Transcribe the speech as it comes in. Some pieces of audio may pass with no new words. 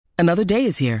Another day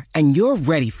is here, and you're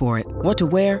ready for it. What to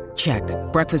wear? Check.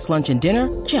 Breakfast, lunch, and dinner?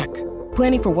 Check.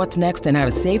 Planning for what's next and how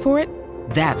to save for it?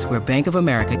 That's where Bank of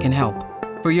America can help.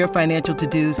 For your financial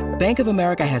to-dos, Bank of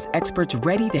America has experts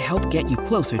ready to help get you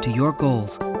closer to your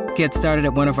goals. Get started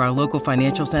at one of our local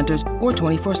financial centers or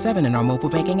 24/7 in our mobile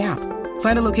banking app.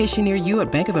 Find a location near you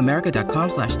at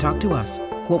bankofamerica.com/talktous.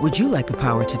 What would you like the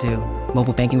power to do?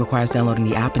 Mobile banking requires downloading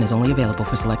the app and is only available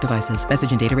for select devices.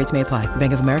 Message and data rates may apply.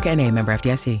 Bank of America N.A., member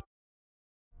FDIC.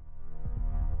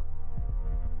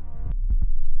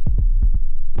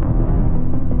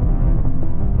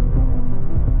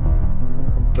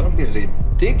 Don't be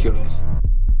ridiculous.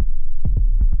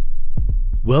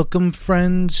 Welcome,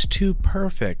 friends, to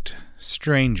Perfect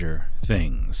Stranger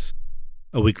Things,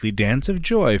 a weekly dance of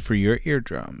joy for your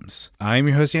eardrums. I'm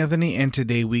your host, Anthony, and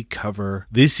today we cover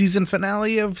the season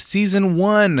finale of Season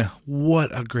 1.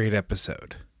 What a great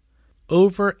episode.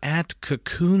 Over at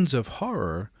Cocoons of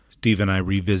Horror, Steve and I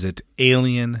revisit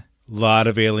Alien. A lot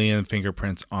of Alien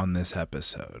fingerprints on this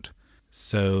episode.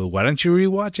 So why don't you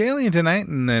rewatch Alien tonight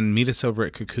and then meet us over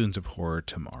at Cocoons of Horror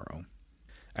tomorrow.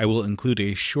 I will include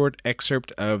a short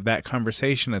excerpt of that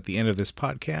conversation at the end of this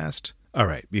podcast. All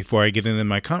right, before I get into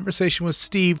my conversation with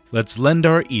Steve, let's lend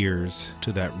our ears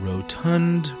to that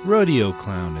rotund rodeo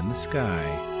clown in the sky,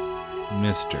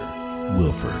 Mr.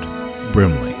 Wilford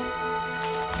Brimley.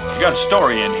 You got a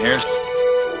story in here.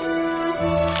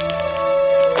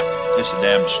 It's the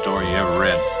damnedest story you ever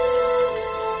read.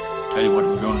 Tell you what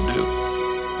we're going to do.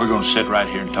 We're going to sit right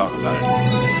here and talk about it.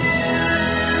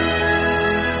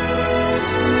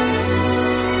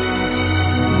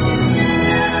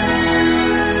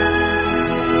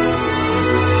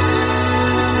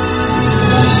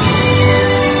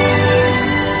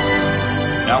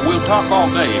 Now, we'll talk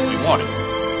all day if you want it.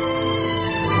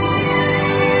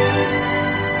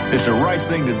 It's the right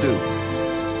thing to do.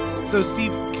 So,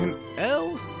 Steve, can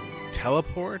Elle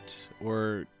teleport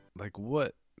or, like,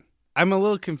 what? I'm a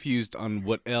little confused on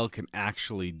what Elle can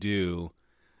actually do.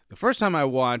 The first time I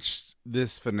watched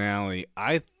this finale,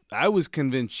 I was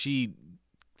convinced she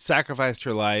sacrificed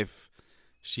her life.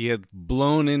 She had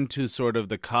blown into sort of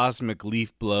the cosmic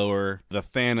leaf blower, the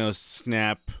Thanos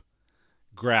snap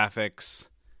graphics,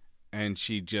 and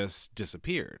she just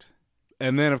disappeared.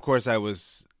 And then, of course, I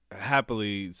was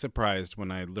happily surprised when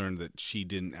I learned that she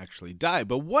didn't actually die.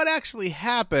 But what actually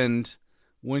happened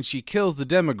when she kills the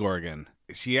Demogorgon?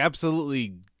 She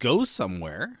absolutely goes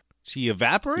somewhere. She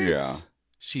evaporates. Yeah.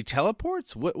 She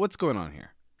teleports. What's going on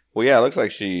here? Well, yeah, it looks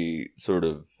like she sort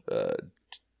of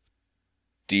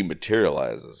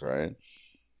dematerializes, right?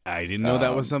 I didn't know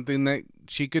that was something that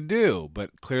she could do,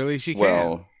 but clearly she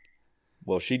can.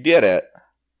 Well, she did it.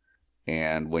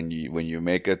 And when you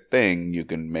make a thing, you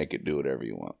can make it do whatever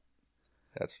you want.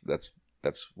 That's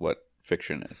what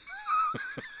fiction is.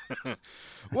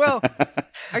 Well,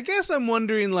 I guess I'm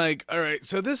wondering, like, all right,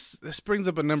 so this brings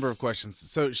up a number of questions.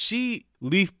 So she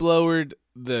leaf blowered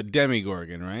the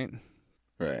Demogorgon, right?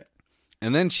 Right.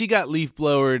 And then she got leaf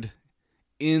blowered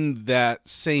in that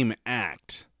same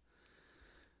act.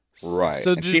 Right.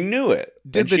 So and she knew it.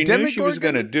 Did she the knew she was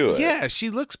Demogorgon going to do it. Yeah, she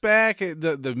looks back.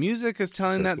 The music is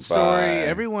telling that goodbye.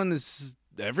 story.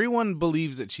 Everyone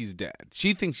believes that she's dead.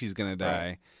 She thinks she's going to die,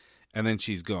 Right. and then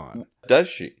she's gone. Does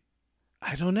she?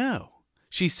 I don't know.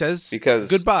 She says Because-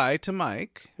 goodbye to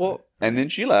Mike. Well, and then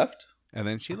she left. And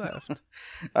then she left.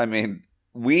 I mean,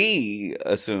 we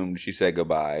assumed she said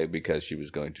goodbye because she was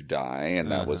going to die,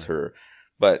 and that was her.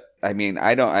 But I mean,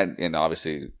 and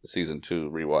obviously season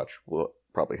 2 rewatch will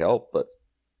probably help, but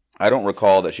I don't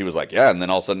recall that she was like, yeah, and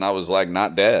then all of a sudden I was like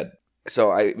not dead.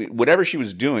 So whatever she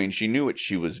was doing, she knew what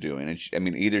she was doing.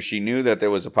 And either she knew that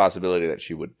there was a possibility that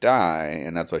she would die,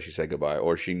 and that's why she said goodbye,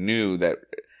 or she knew that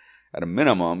at a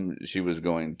minimum she was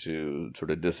going to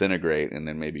sort of disintegrate and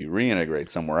then maybe reintegrate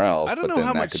somewhere else. I don't but know then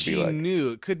how that much could be she like, knew.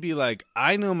 It could be like,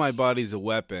 I know my body's a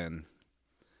weapon.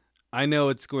 I know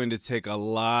it's going to take a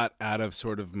lot out of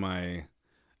sort of my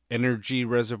energy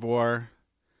reservoir.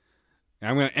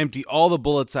 I'm going to empty all the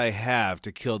bullets I have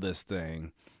to kill this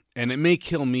thing. And it may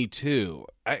kill me too.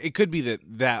 It could be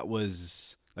that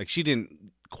was, like, she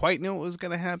didn't quite know what was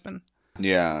going to happen.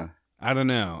 Yeah. I don't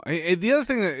know. The other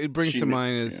thing that it brings to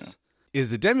mind is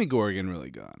the Demogorgon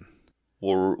really gone?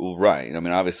 Well, right. I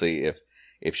mean, obviously,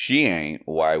 if she ain't,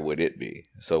 why would it be?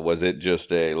 So was it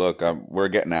just a, look, we're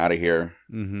getting out of here.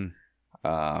 Mm-hmm.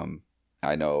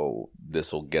 I know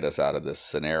this will get us out of this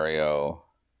scenario.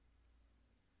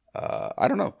 I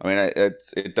don't know. I mean,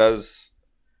 it does.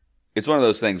 It's one of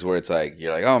those things where it's like,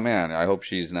 you're like, oh man, I hope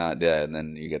she's not dead. And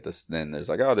then you get this, then there's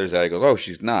like, oh, there's that. He goes, oh,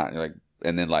 she's not. You're like,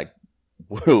 and then like,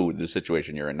 whoa, the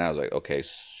situation you're in now is like, okay,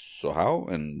 so how?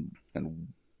 And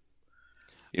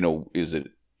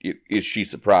is she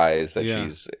surprised that Yeah.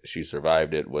 she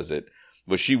survived it? Was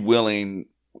she willing?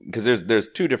 Because there's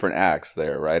two different acts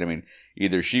there, right? I mean,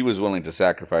 either she was willing to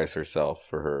sacrifice herself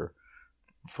for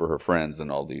her friends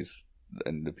and all these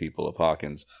and the people of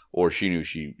Hawkins, or she knew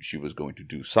she was going to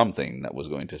do something that was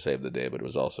going to save the day, but it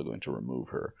was also going to remove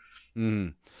her.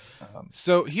 Mm.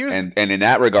 So here's And in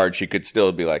that regard, she could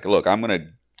still be like, "Look, I'm going to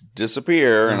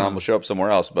disappear and I'm going to show up somewhere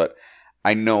else, but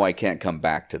I know I can't come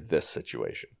back to this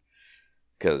situation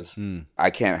because I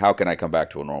can't. How can I come back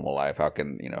to a normal life? How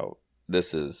can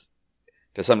this is."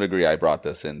 To some degree, I brought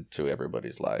this into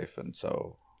everybody's life, and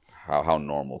so how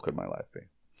normal could my life be?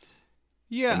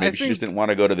 Yeah, and maybe she just didn't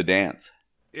want to go to the dance.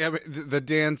 Yeah, but the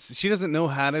dance, she doesn't know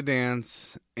how to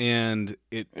dance, and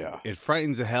it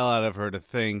frightens the hell out of her to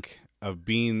think of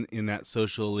being in that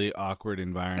socially awkward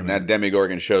environment. And that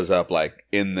Demogorgon shows up like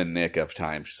in the nick of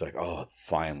time. She's like, "Oh,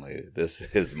 finally, this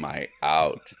is my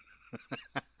out."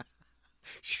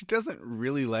 She doesn't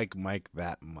really like Mike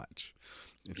that much.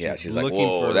 She's like,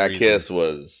 "Whoa, that kiss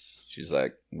was." She's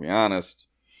like, "To be honest,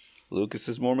 Lucas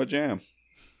is more my jam."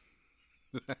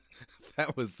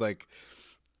 That was like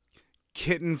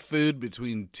kitten food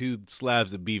between two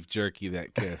slabs of beef jerky.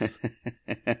 That kiss.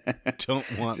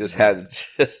 Don't want. She was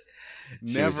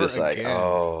just again. like,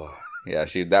 "Oh, yeah."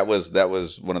 That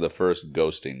was one of the first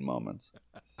ghosting moments.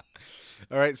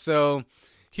 All right, so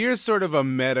here's sort of a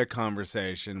meta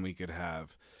conversation we could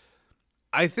have.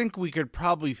 I think we could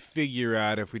probably figure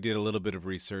out, if we did a little bit of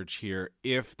research here,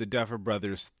 if the Duffer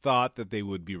Brothers thought that they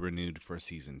would be renewed for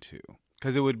season 2.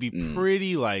 Because it would be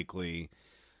pretty likely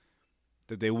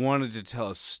that they wanted to tell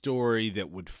a story that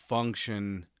would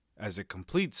function as a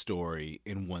complete story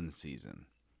in one season.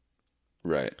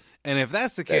 Right. And if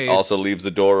that's the case... It also leaves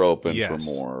the door open yes, for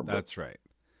more. That's right.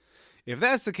 If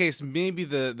that's the case, maybe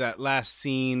that last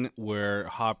scene where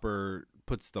Hopper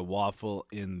puts the waffle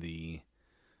in the...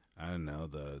 I don't know,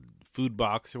 the food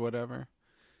box or whatever.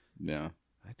 Yeah.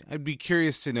 I'd be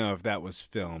curious to know if that was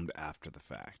filmed after the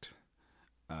fact.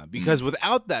 Because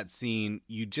without that scene,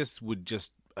 you would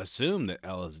just assume that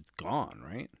Ella's gone,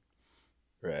 right?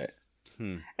 Right.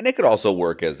 And it could also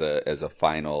work as a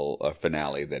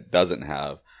finale that doesn't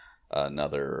have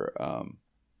another...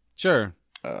 Sure.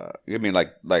 I mean,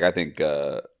 like I think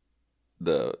the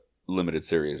limited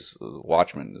series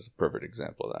Watchmen is a perfect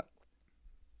example of that.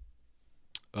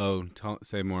 Oh,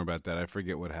 say more about that. I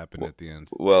forget what happened at the end.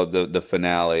 Well, the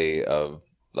finale of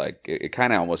like it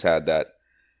kind of almost had that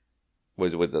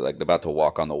was with the about to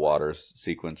walk on the water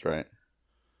sequence, right?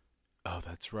 Oh,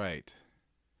 that's right.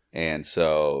 And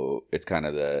so it's kind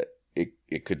of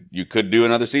you could do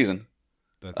another season,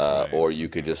 that's right. Or you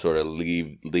could just sort of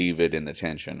leave it in the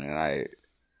tension. And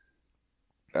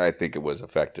I think it was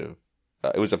effective.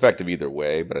 It was effective either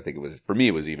way, but I think it was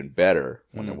even better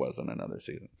when there wasn't another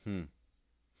season. I'm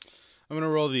going to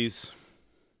roll these.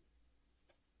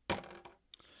 All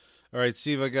right,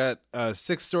 Steve, I got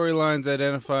 6 storylines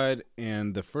identified,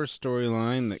 and the first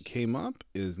storyline that came up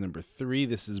is number 3.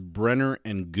 This is Brenner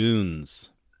and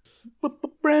Goons.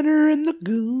 Brenner and the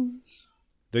Goons.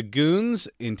 The Goons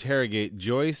interrogate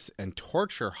Joyce and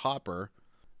torture Hopper.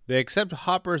 They accept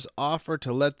Hopper's offer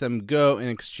to let them go in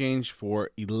exchange for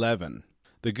 11.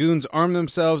 The Goons arm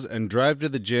themselves and drive to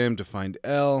the gym to find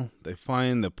Elle. They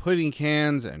find the pudding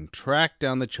cans and track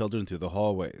down the children through the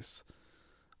hallways.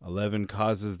 11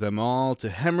 causes them all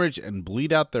to hemorrhage and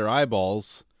bleed out their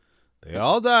eyeballs. They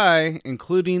all die,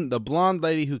 including the blonde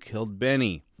lady who killed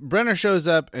Benny. Brenner shows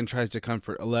up and tries to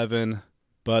comfort 11,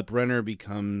 but Brenner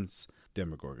becomes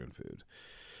Demogorgon food.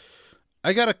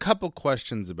 I got a couple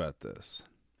questions about this.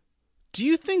 Do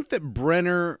you think that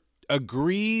Brenner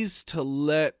agrees to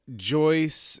let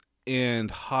Joyce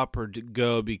and Hopper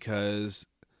go because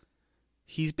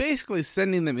he's basically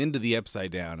sending them into the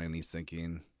Upside Down, and he's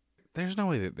thinking, there's no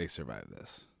way that they survive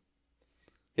this?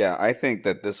 Yeah, I think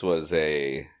that this was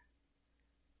it's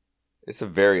a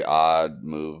very odd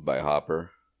move by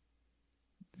Hopper.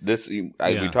 We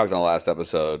talked on the last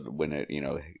episode when it,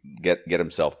 get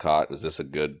himself caught. Was this a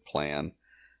good plan?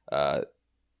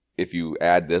 If you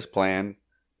add this plan,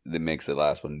 that makes the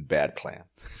last one bad plan.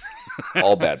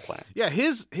 All bad plan. Yeah,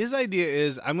 his idea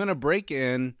is, I'm going to break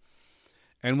in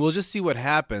and we'll just see what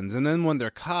happens. And then when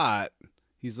they're caught,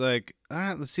 he's like, all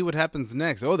right, let's see what happens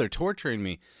next. Oh, they're torturing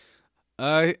me.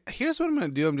 Here's what I'm going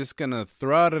to do. I'm just going to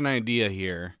throw out an idea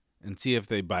here and see if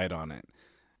they bite on it.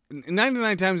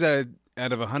 99 times out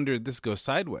of 100, this goes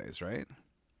sideways, right?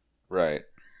 Right.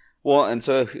 Well, and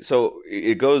so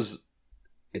it goes,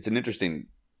 it's an interesting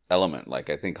element.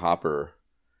 Like, I think Hopper...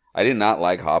 I did not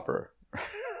like Hopper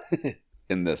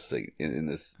in this All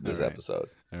right. episode.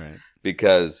 All right.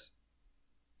 Because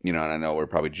and I know we're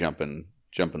probably jumping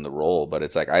the role, but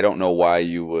it's like, I don't know why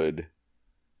you would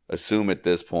assume at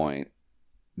this point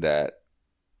that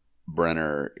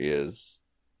Brenner is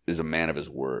a man of his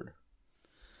word.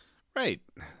 Right.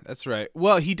 That's right.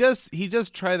 Well, he does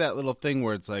try that little thing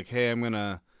where it's like, hey,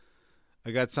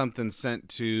 I got something sent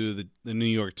to the New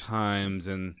York Times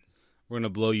and we're going to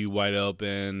blow you wide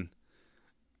open.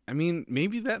 I mean,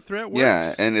 maybe that threat works.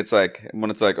 Yeah, and it's like,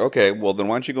 when it's like, okay, well, then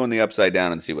why don't you go in the Upside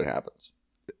Down and see what happens?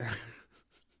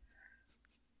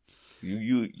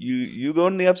 you go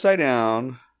in the Upside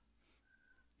Down,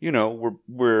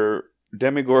 where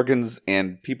demigorgons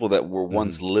and people that were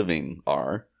once living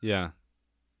are. Yeah.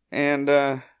 And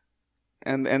then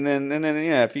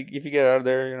yeah, if you get out of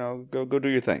there, go do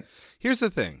your thing. Here's the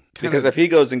thing. Because if he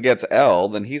goes and gets Elle,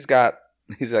 then he's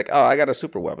like, oh, I got a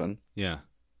super weapon. Yeah.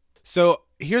 So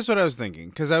here's what I was thinking,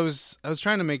 because I was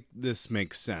trying to make this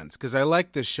make sense, because I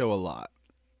like this show a lot,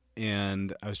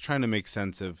 and I was trying to make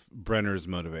sense of Brenner's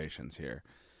motivations here.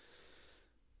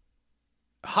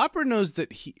 Hopper,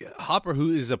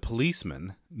 who is a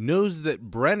policeman, knows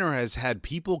that Brenner has had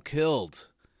people killed.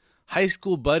 High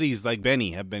school buddies like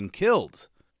Benny have been killed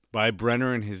by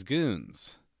Brenner and his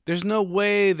goons. There's no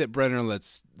way that Brenner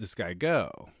lets this guy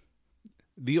go.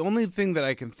 The only thing that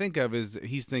I can think of is that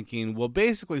he's thinking, well,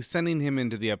 basically sending him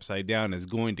into the Upside Down is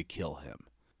going to kill him.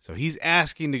 So he's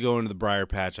asking to go into the Briar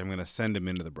Patch. I'm going to send him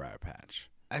into the Briar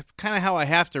Patch. That's kind of how I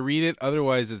have to read it.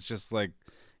 Otherwise, it's just like,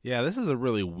 yeah, this is a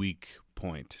really weak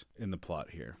point in the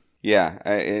plot here. Yeah,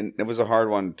 and it was a hard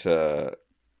one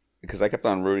because I kept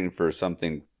on rooting for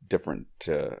something different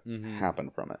to happen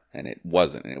from it, and it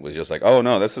wasn't. And it was just like, oh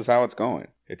no, this is how it's going.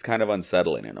 It's kind of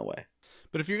unsettling in a way.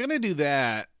 But if you're going to do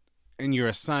that, and you're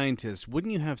a scientist,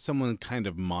 wouldn't you have someone kind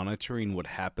of monitoring what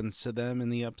happens to them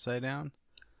in the Upside Down?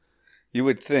 You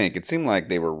would think. It seemed like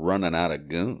they were running out of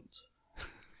goons.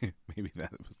 Maybe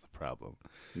that was the problem.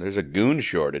 There's a goon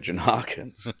shortage in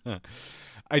Hawkins.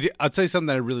 I'll tell you something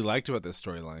that I really liked about this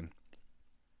storyline.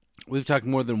 We've talked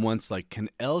more than once, like, can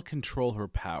Elle control her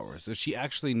powers? Does she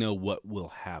actually know what will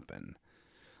happen?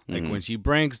 Like, when she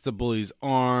breaks the bully's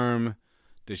arm,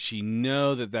 does she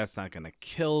know that that's not going to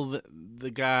kill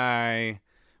the guy?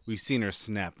 We've seen her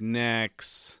snap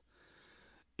necks.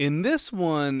 In this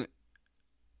one,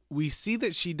 we see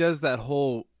that she does that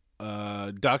whole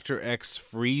Dr. X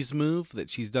freeze move that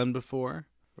she's done before.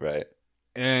 Right.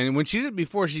 And when she did it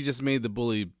before, she just made the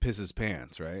bully piss his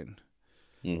pants, right?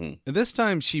 Mm-hmm. And this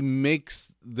time she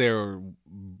makes their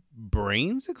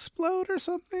brains explode or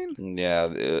something?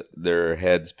 Yeah, their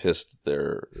heads pissed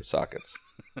their sockets.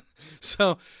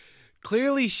 So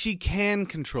clearly she can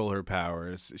control her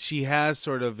powers. She has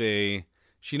sort of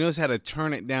she knows how to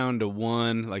turn it down to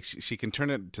 1. Like she can turn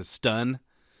it to stun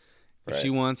if she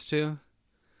wants to.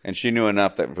 And she knew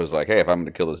enough that it was like, hey, if I'm going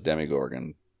to kill this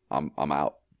Demigorgon, I'm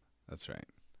out. That's right.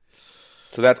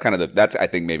 So that's kind of that's I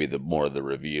think maybe the more of the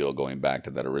reveal, going back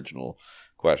to that original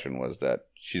question, was that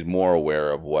she's more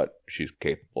aware of what she's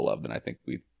capable of than I think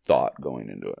we thought going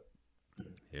into it.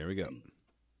 Here we go.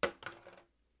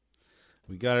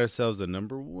 We got ourselves a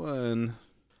number 1.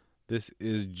 This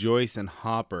is Joyce and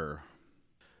Hopper.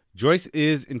 Joyce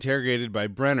is interrogated by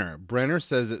Brenner. Brenner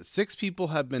says that 6 people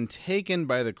have been taken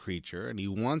by the creature and he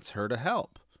wants her to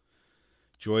help.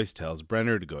 Joyce tells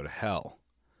Brenner to go to hell.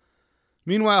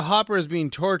 Meanwhile, Hopper is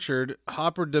being tortured.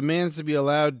 Hopper demands to be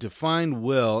allowed to find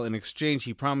Will. In exchange,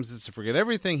 he promises to forget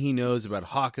everything he knows about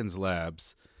Hawkins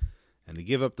Labs and to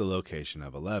give up the location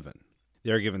of 11.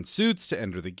 They are given suits to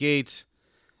enter the gate.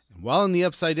 And while in the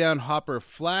Upside Down, Hopper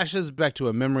flashes back to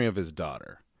a memory of his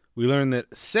daughter. We learn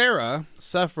that Sarah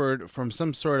suffered from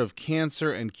some sort of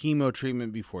cancer and chemo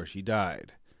treatment before she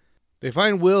died. They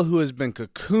find Will, who has been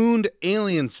cocooned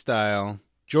alien style.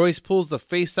 Joyce pulls the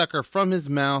face sucker from his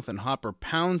mouth and Hopper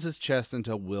pounds his chest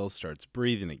until Will starts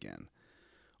breathing again.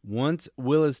 Once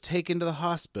Will is taken to the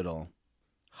hospital,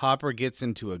 Hopper gets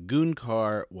into a goon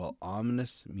car while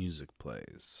ominous music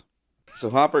plays. So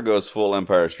Hopper goes full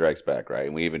Empire Strikes Back, right?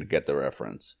 And we even get the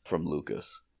reference from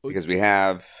Lucas. Because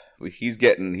he's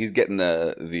getting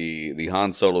the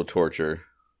Han Solo torture.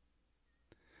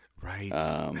 Right.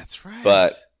 That's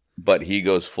right. But he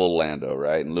goes full Lando,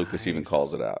 right? And Lucas even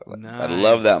calls it out. Nice. I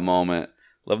love that moment.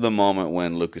 Love the moment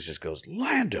when Lucas just goes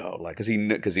Lando, like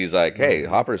because he's like, hey,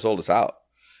 Hopper sold us out.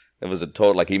 It was a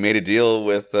total, like, he made a deal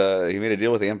with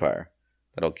the Empire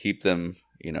that'll keep them,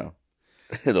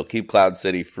 it'll keep Cloud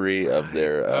City free of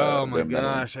their. Oh my their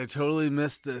gosh, I totally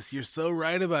missed this. You're so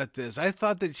right about this. I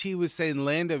thought that she was saying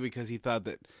Lando because he thought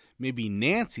that maybe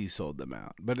Nancy sold them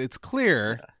out, but it's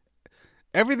clear. Yeah.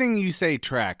 Everything you say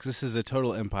tracks. This is a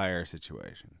total Empire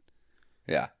situation.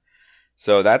 Yeah.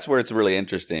 So that's where it's really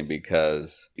interesting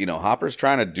because, Hopper's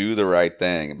trying to do the right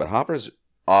thing, but Hopper's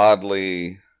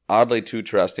oddly too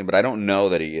trusting, but I don't know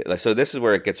that he is. So this is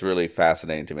where it gets really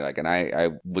fascinating to me. And I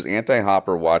was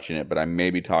anti-Hopper watching it, but I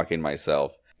may be talking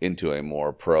myself into a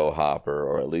more pro-Hopper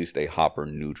or at least a Hopper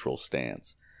neutral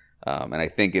stance. And I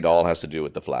think it all has to do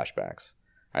with the flashbacks.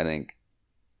 I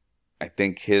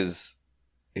think his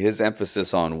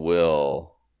emphasis on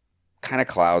Will kind of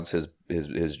clouds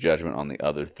his judgment on the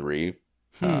other three.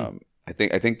 I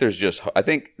think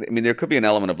there could be an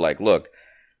element of look,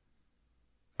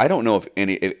 I don't know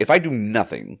if I do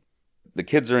nothing, the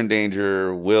kids are in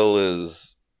danger. Will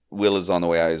is on the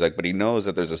way out. He's but he knows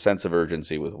that there's a sense of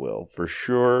urgency with Will. For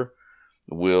sure,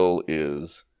 Will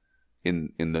is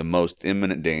in the most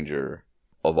imminent danger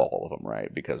of all of them,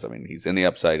 right? Because he's in the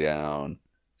Upside Down,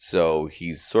 so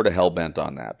he's sort of hell bent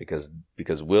on that because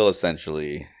Will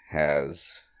essentially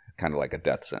has kind of like a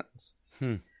death sentence.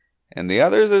 And the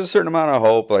others, there's a certain amount of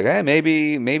hope, hey,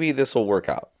 maybe this will work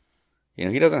out.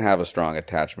 He doesn't have a strong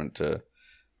attachment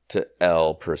to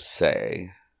Elle per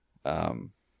se,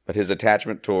 but his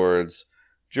attachment towards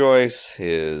Joyce,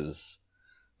 his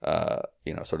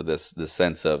sort of this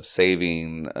sense of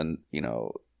saving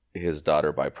his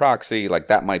daughter by proxy,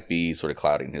 that might be sort of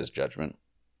clouding his judgment,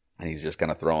 and he's just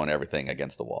kind of throwing everything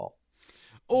against the wall.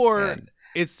 Or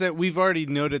it's that we've already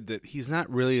noted that he's not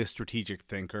really a strategic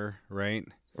thinker, right?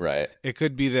 Right. It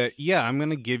could be that, I'm going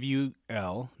to give you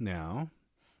Elle now.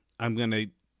 I'm going to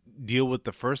deal with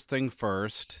the first thing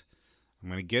first. I'm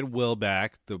going to get Will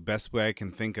back the best way I can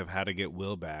think of how to get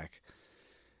Will back.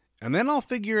 And then I'll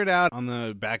figure it out on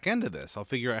the back end of this. I'll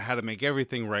figure out how to make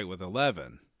everything right with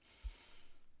 11.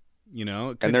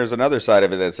 And there's another side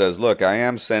of it that says, look, I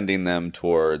am sending them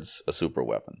towards a super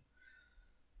weapon.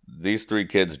 These three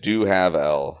kids do have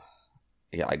Elle.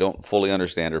 Yeah, I don't fully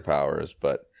understand her powers,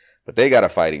 but they got a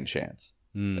fighting chance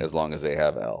as long as they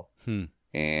have Elle.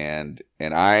 And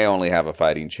I only have a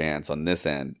fighting chance on this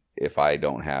end if I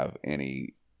don't have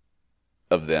any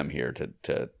of them here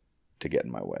to get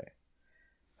in my way.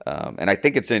 And I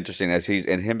think it's interesting as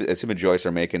him and Joyce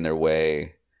are making their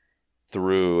way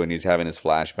through, and he's having his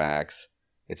flashbacks.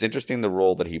 It's interesting the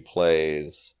role that he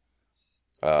plays.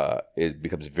 It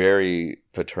becomes very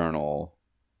paternal,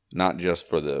 not just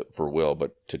for Will,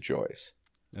 but to Joyce.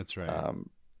 That's right.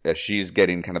 As she's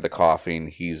getting kind of the coughing,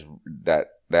 he's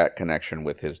that connection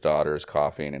with his daughter's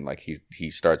coughing, and he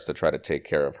starts to try to take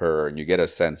care of her, and you get a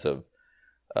sense of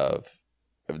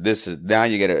this is now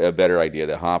you get a better idea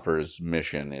that Hopper's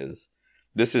mission is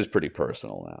pretty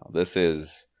personal now. This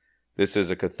is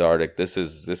a cathartic. This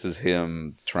is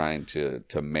him trying to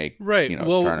make right.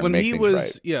 When he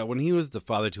was right. When he was the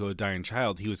father to a dying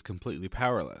child, he was completely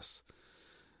powerless,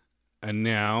 and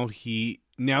now he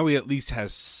at least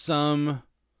has some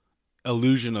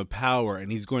illusion of power,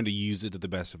 and he's going to use it to the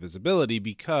best of his ability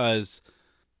because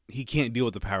he can't deal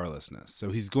with the powerlessness.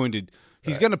 So he's going to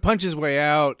punch his way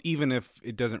out, even if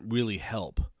it doesn't really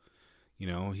help.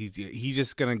 He's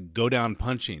just going to go down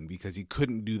punching because he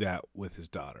couldn't do that with his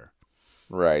daughter.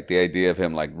 Right. The idea of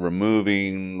him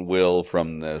removing Will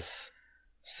from this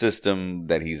system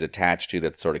that he's attached to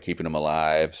that's sort of keeping him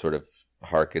alive sort of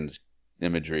harkens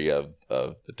imagery of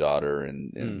the daughter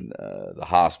in the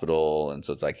hospital, and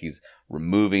so it's he's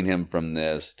removing him from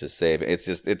this to save it.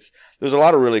 There's a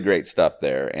lot of really great stuff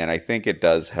there, and I think it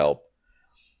does help.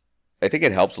 I think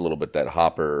it helps a little bit that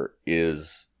Hopper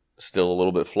is still a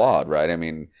little bit flawed,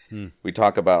 right? We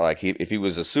talk about if he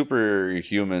was a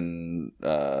superhuman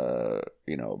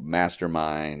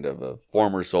mastermind of a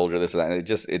former soldier, this and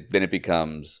that, then it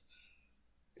becomes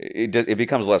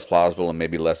less plausible and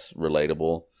maybe less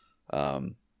relatable.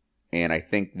 And I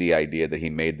think the idea that he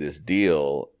made this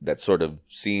deal that sort of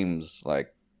seems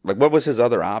like what was his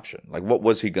other option? What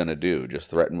was he going to do? Just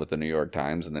threaten with the New York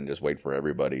Times and then just wait for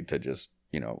everybody to just,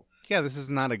 Yeah, this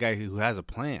is not a guy who has a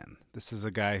plan. This is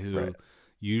a guy who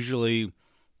usually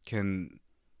can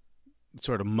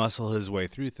sort of muscle his way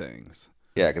through things.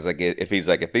 Yeah, because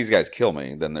if these guys kill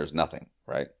me, then there's nothing,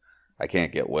 right? I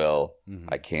can't get Will. Mm-hmm.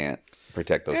 I can't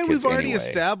protect those kids anyway. And we've already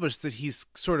established that he's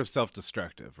sort of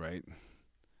self-destructive, right?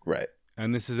 Right.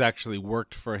 And this has actually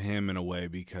worked for him in a way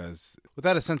because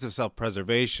without a sense of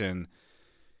self-preservation,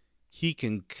 he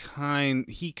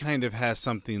kind of has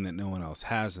something that no one else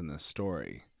has in this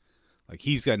story.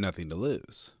 He's got nothing to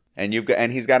lose. And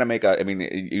he's got to make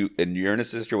you're in a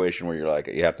situation where you're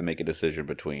you have to make a decision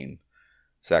between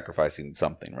sacrificing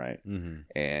something, right? Mm-hmm.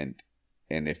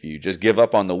 And if you just give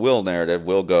up on the Will narrative,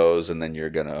 Will goes, and then you're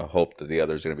gonna hope that the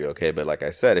other's gonna be okay. But like I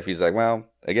said, if he's well,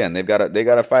 again, they got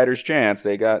a fighter's chance.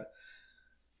 They have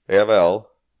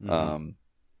Elle. Mm-hmm.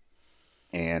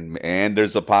 And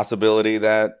there's a possibility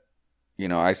that,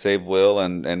 I save Will,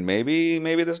 and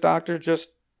maybe this doctor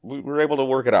we were able to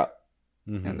work it out.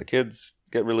 Mm-hmm. And the kids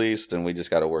get released, and we just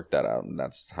got to work that out, and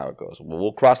that's how it goes.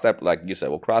 We'll cross that, like you said,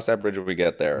 we'll cross that bridge when we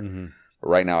get there. Mm-hmm. But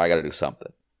right now, I got to do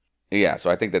something. Yeah,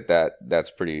 so I think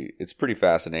that's pretty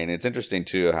fascinating. It's interesting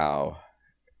too how,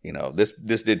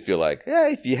 this did feel like,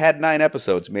 if you had 9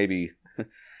 episodes, maybe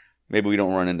we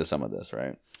don't run into some of this,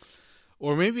 right?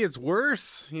 Or maybe it's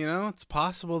worse. It's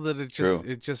possible that it's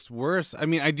just worse. I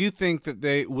mean, I do think that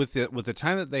they, with the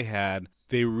time that they had,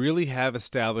 they really have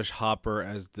established Hopper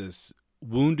as this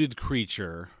wounded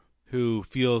creature who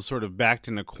feels sort of backed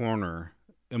in a corner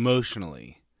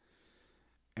emotionally.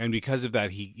 And because of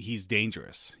that, he's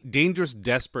dangerous,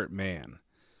 desperate man.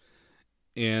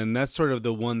 And that's sort of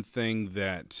the one thing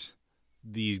that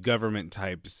these government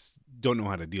types don't know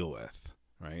how to deal with,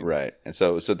 right? Right. And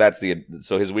so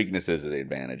his weakness is the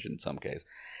advantage in some case.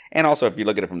 And also, if you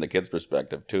look at it from the kid's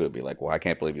perspective too, it'd be like, well, I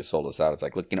can't believe you sold us out. It's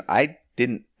like, look, I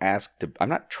didn't ask to. I'm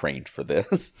not trained for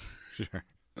this. Sure.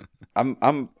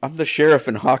 I'm the sheriff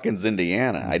in Hawkins,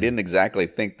 Indiana. I didn't exactly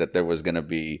think that there was going to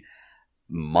be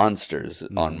monsters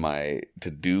on my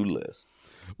to-do list.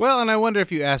 Well, and I wonder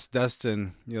if you ask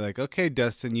Dustin, you're like, okay,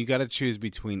 Dustin, you got to choose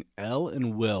between Elle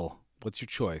and Will. What's your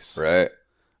choice? Right.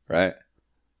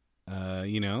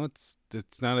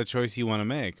 It's not a choice you want to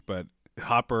make, but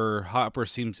Hopper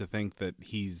seems to think that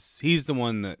he's the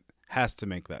one that has to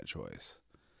make that choice.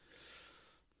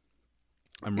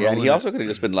 And he also could have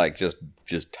just been like just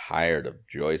tired of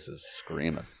Joyce's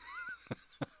screaming.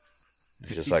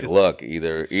 He's just like, look,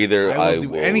 either I will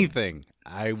do anything.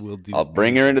 I will do. I'll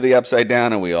bring her into the Upside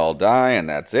Down, and we all die, and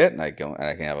that's it. And I can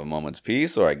have a moment's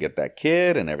peace, or I get that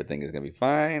kid, and everything is gonna be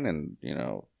fine. And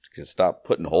just stop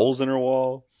putting holes in her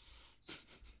wall.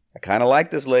 I kind of like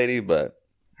this lady, but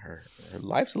her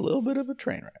life's a little bit of a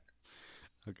train wreck.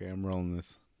 Okay, I'm rolling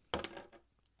this.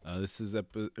 This is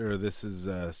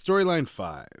storyline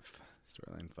 5.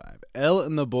 Storyline 5. Elle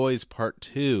and the Boys Part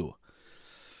 2.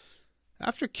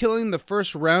 After killing the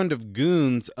first round of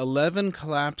goons, 11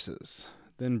 collapses.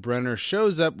 Then Brenner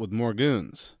shows up with more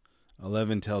goons.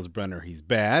 11 tells Brenner he's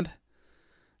bad.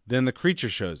 Then the creature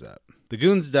shows up. The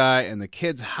goons die, and the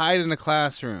kids hide in a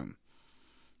classroom.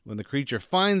 When the creature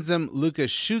finds them, Lucas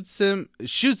shoots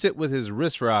it with his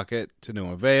wrist rocket to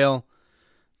no avail.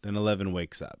 Then 11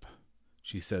 wakes up.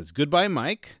 She says, "Goodbye,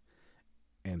 Mike,"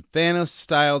 and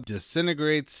Thanos-style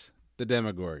disintegrates the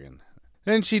Demogorgon.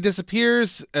 Then she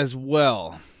disappears as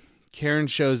well. Karen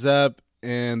shows up,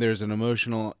 and there's an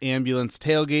emotional ambulance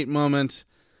tailgate moment.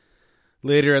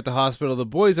 Later at the hospital, the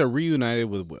boys are reunited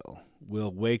with Will.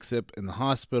 Will wakes up in the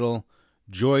hospital.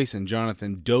 Joyce and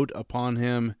Jonathan dote upon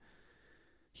him.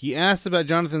 He asks about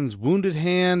Jonathan's wounded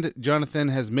hand. Jonathan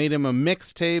has made him a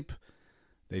mixtape.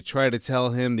 They try to tell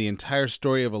him the entire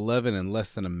story of 11 in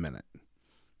less than a minute.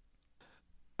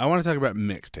 I want to talk about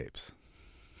mixtapes.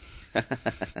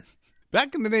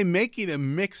 Back in the day, making a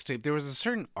mixtape, there was a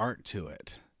certain art to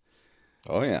it.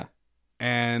 Oh, yeah.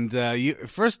 And the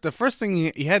first thing,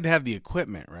 you had to have the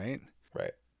equipment, right?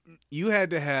 Right. You had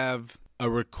to have a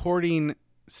recording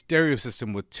stereo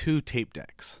system with 2 tape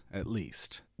decks, at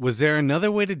least. Was there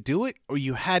another way to do it, or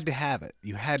you had to have it?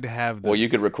 You had to have the... Well, you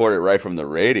could record it right from the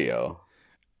radio.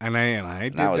 And I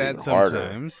did that sometimes.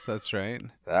 Harder. That's right.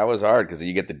 That was hard, because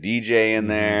you get the DJ in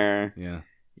there. Yeah.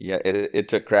 Yeah, it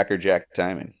took crackerjack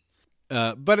timing.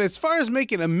 But as far as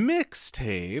making a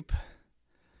mixtape,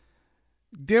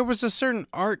 there was a certain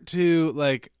art to,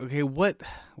 like, okay, what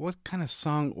kind of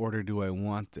song order do I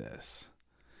want this?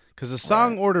 Because the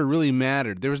song order really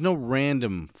mattered. There was no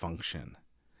random function.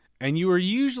 And you were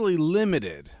usually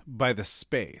limited by the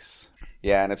space.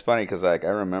 Yeah, and it's funny because, like, I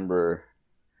remember,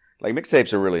 like,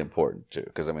 mixtapes are really important too.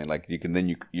 Because I mean, like, you can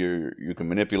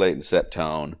manipulate and set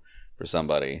tone for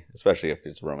somebody, especially if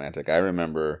it's romantic. I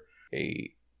remember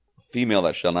a female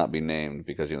that shall not be named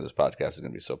because this podcast is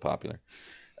going to be so popular.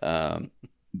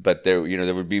 But there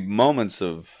would be moments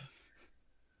of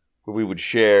where we would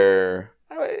share.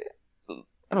 I don't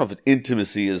know if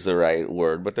intimacy is the right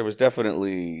word, but there was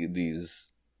definitely these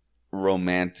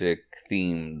romantic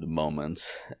themed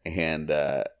moments, and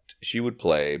she would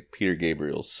play Peter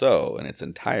Gabriel's "So" in its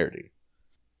entirety.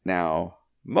 Now,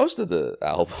 most of the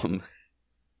album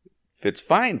fits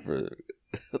fine for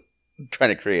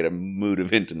trying to create a mood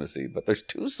of intimacy, but there's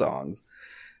 2 songs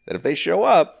that if they show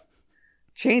up,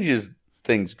 changes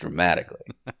things dramatically.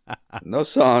 And those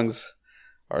songs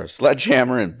are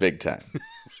Sledgehammer and Big Time.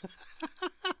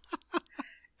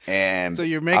 And so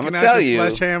you're making out the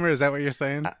Sledgehammer? Is that what you're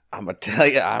saying? I'm going to tell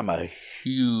you, I'm a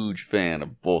huge fan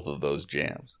of both of those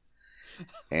jams.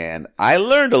 And I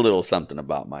learned a little something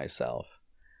about myself.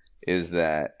 is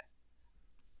that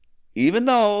even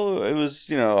though it was,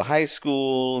 high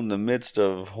school in the midst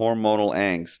of hormonal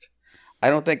angst, I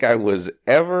don't think I was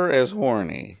ever as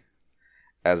horny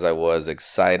as I was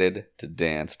excited to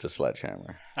dance to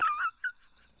Sledgehammer.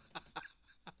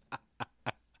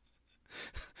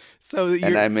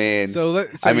 You're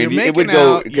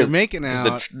making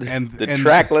out, and the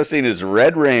track listing is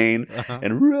Red Rain,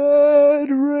 and Red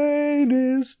Rain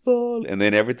is falling, and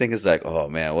then everything is like, oh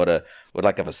man, what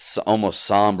like of a almost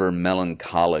somber,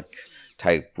 melancholic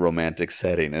type romantic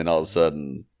setting, and all of a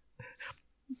sudden,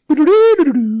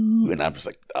 and I'm just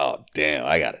like, oh damn,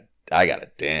 I gotta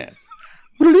dance.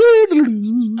 And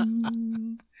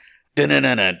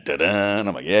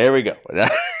I'm like, yeah, here we go,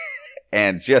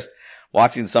 and just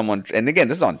watching someone, and again,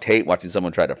 this is on tape, watching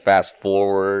someone try to fast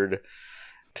forward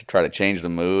to try to change the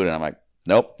mood, and I'm like,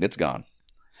 nope, it's gone.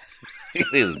 It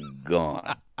is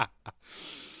gone.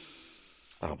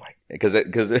 Oh my, because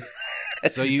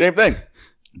same thing.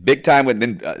 Big time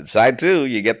with side 2,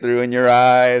 you get through in your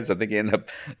eyes. I think you end up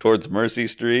towards Mercy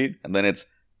Street, and then it's,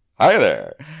 hi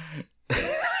there.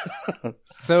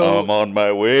 So I'm on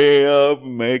my way of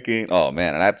making. Oh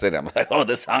man, and that's it. I'm like, oh,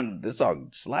 this song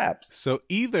slaps. So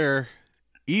either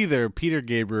Peter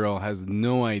Gabriel has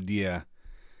no idea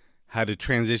how to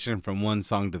transition from one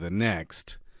song to the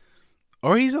next,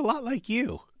 or he's a lot like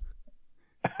you.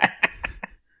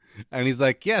 And he's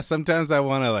like, yeah, sometimes I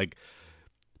want to like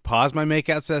pause my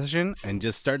makeout session and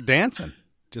just start dancing,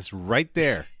 just right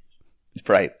there,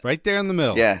 right there in the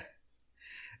middle. Yeah.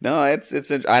 No, it's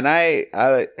and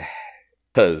I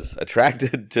was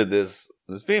attracted to this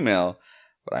female,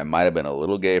 but I might have been a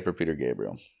little gay for Peter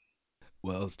Gabriel.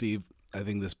 Well, Steve, I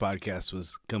think this podcast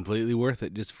was completely worth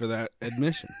it just for that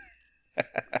admission.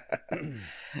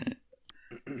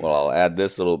 Well, I'll add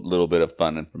this little bit of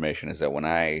fun information is that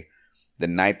the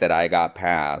night that I got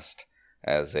passed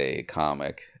as a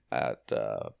comic at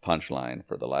Punchline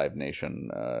for the Live Nation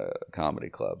comedy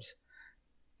clubs,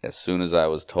 as soon as I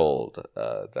was told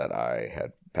that I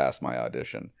had passed my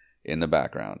audition, in the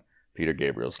background, Peter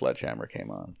Gabriel's Sledgehammer came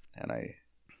on, and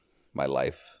my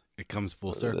life, it comes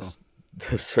full circle.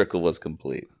 The circle was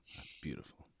complete. That's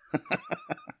beautiful.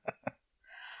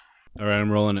 All right,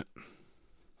 I'm rolling it.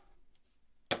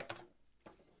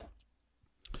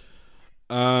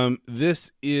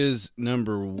 This is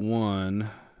number 1.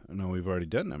 No, we've already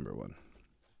done number 1.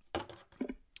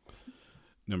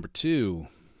 Number 2.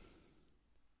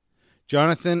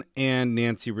 Jonathan and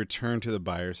Nancy return to the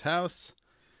buyer's house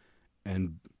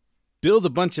and build a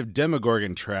bunch of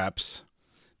Demogorgon traps.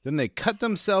 Then they cut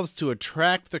themselves to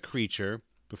attract the creature.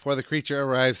 Before the creature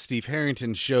arrives, Steve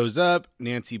Harrington shows up.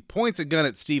 Nancy points a gun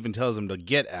at Steve and tells him to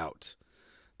get out.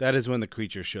 That is when the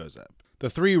creature shows up. The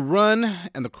 3 run,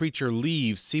 and the creature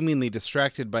leaves, seemingly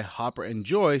distracted by Hopper and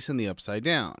Joyce in the Upside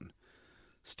Down.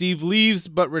 Steve leaves,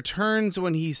 but returns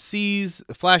when he sees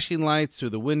flashing lights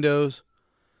through the windows.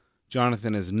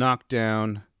 Jonathan is knocked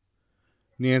down.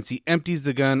 Nancy empties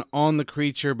the gun on the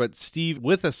creature, but Steve,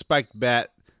 with a spiked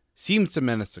bat, seems to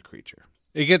menace the creature.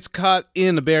 It gets caught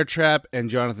in a bear trap, and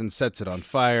Jonathan sets it on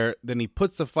fire. Then he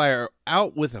puts the fire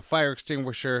out with a fire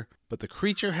extinguisher, but the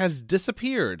creature has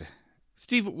disappeared.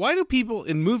 Steve, why do people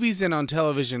in movies and on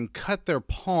television cut their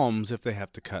palms if they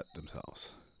have to cut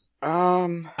themselves?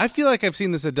 I feel like I've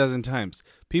seen this a dozen times.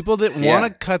 People that want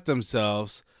to cut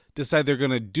themselves decide they're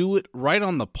going to do it right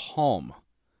on the palm.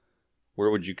 Where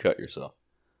would you cut yourself?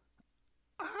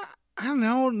 I don't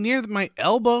know, near my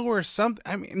elbow or something.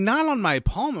 I mean, not on my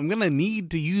palm. I'm going to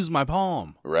need to use my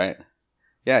palm. Right.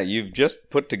 Yeah, you've just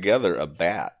put together a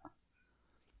bat.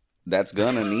 That's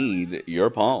going to need your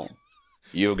palm.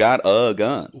 You've got a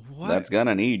gun. What? That's going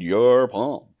to need your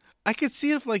palm. I could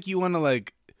see if, like, you want to,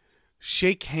 like,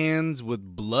 shake hands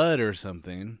with blood or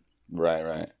something.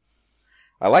 Right.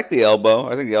 I like the elbow.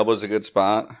 I think the elbow's a good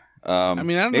spot. I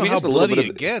mean, I don't know how bloody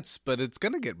it gets, but it's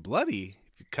going to get bloody.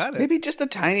 Cut it. Maybe just a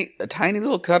tiny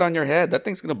little cut on your head. That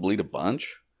thing's going to bleed a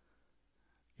bunch.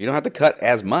 You don't have to cut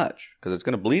as much because it's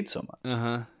going to bleed so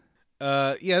much.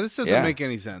 Yeah, this doesn't make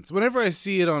any sense. Whenever I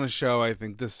see it on a show, I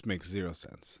think this makes zero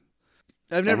sense.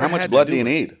 I've never. And how much blood do you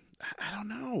need? I don't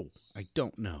know. I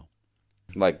don't know.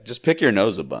 Like, just pick your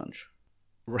nose a bunch.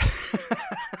 Right.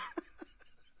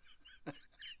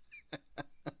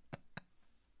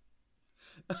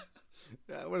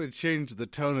 I want to change the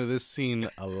tone of this scene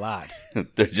a lot.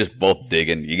 They're just both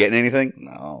digging. You getting anything?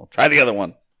 No. Try the other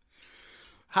one.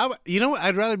 You know what?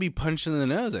 I'd rather be punched in the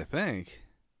nose, I think.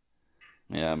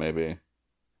 Yeah, maybe.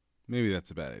 Maybe that's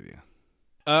a bad idea.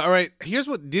 All right. Here's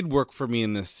what did work for me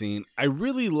in this scene. I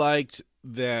really liked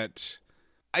that.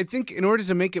 I think in order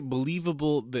to make it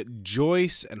believable that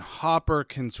Joyce and Hopper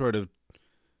can sort of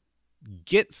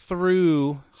get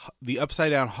through the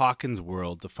upside down Hawkins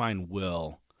world to find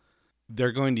Will,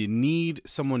 they're going to need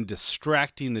someone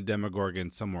distracting the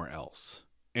Demogorgon somewhere else.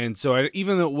 And so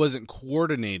even though it wasn't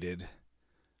coordinated,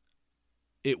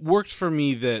 it worked for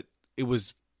me that it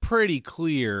was pretty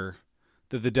clear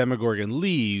that the Demogorgon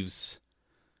leaves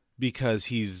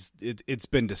because it's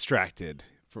been distracted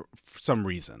for some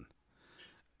reason.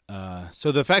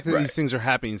 So the fact that these things are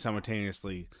happening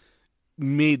simultaneously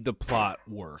made the plot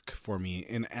work for me,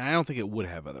 and I don't think it would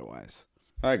have otherwise.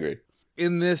 I agree.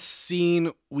 In this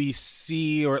scene, we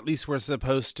see, or at least we're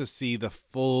supposed to see, the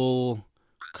full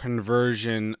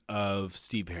conversion of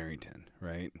Steve Harrington,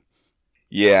 right?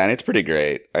 Yeah, and it's pretty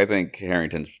great. I think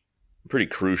Harrington's pretty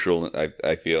crucial.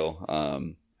 I feel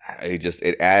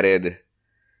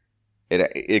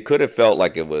it could have felt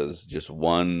like it was just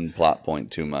one plot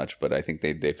point too much, but I think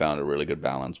they found a really good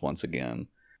balance once again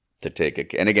to take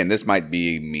it. And again, this might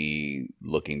be me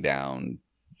looking down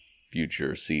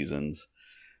future seasons,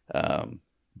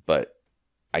 but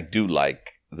I do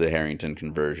like the Harrington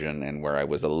conversion, and where I felt it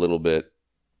was a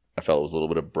little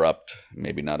bit abrupt,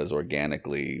 maybe not as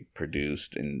organically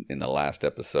produced in the last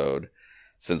episode.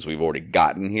 Since we've already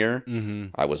gotten here,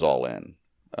 I was all in.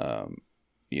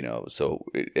 So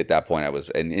at that point I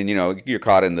was, and you're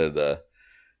caught in the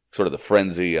sort of the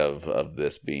frenzy of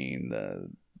this being the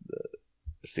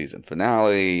season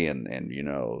finale, and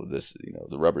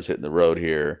the rubber's hitting the road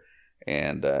here,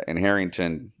 and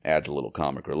Harrington adds a little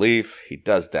comic relief. He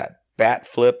does that bat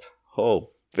flip.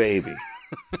 Oh baby,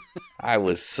 I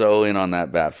was so in on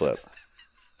that bat flip.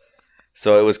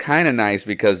 So it was kind of nice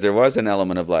because there was an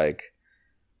element of like,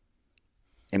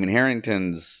 I mean,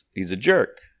 he's a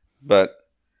jerk, but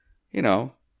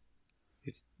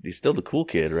he's still the cool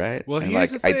kid, right? Well, and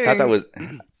here's the thing. I thought that was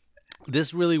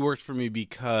this really worked for me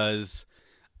because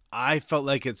I felt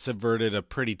like it subverted a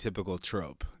pretty typical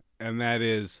trope, and that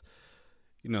is,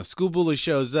 school bully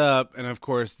shows up, and of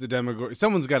course the Demogorgon,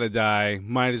 someone's got to die.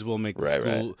 Might as well make the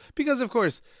school because, of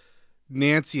course,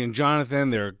 Nancy and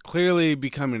Jonathan, they're clearly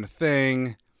becoming a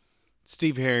thing.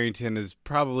 Steve Harrington is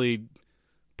probably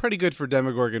pretty good for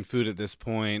Demogorgon food at this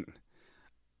point.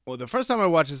 Well, the first time I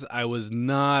watched this, I was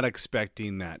not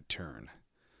expecting that turn.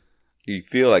 You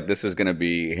feel like this is going to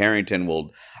be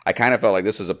I kind of felt like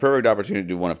this is a perfect opportunity to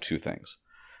do one of two things.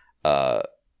 Kind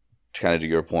of to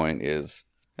your point is,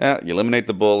 you eliminate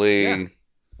the bully. Yeah.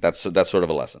 That's sort of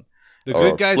a lesson. The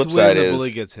good guys win, the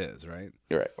bully gets his, right?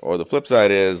 You're right. Or the flip side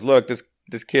is, look,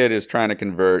 this kid is trying to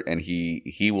convert, and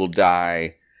he will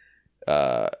die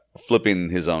flipping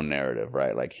his own narrative,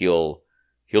 right? Like he'll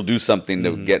do something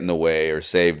to get in the way or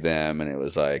save them, and it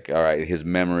was like, all right, his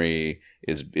memory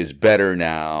is better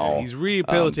now. Yeah, he's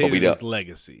rehabilitated his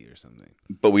legacy or something.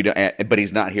 But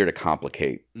he's not here to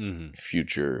complicate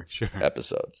future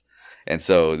episodes. And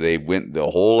so they went the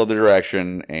whole other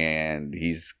direction, and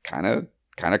he's kind of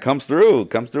comes through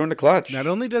in the clutch. Not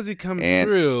only does he come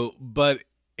through, but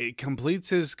it completes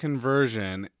his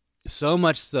conversion so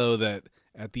much so that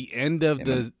at the end of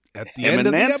the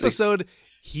episode,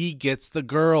 he gets the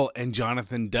girl and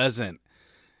Jonathan doesn't.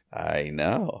 I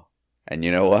know. And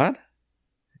you know what?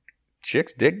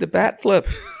 Chicks dig the bat flip.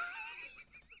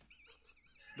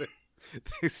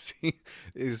 They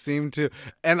seem to.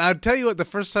 And I'll tell you what, the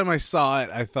first time I saw it,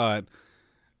 I thought,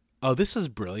 oh, this is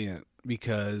brilliant,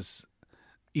 because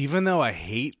even though I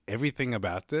hate everything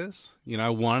about this, I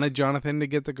wanted Jonathan to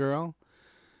get the girl,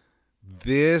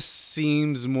 this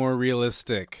seems more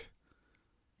realistic.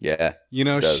 Yeah.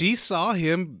 She saw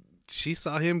him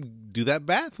do that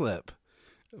bat flip.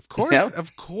 Of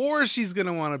course she's going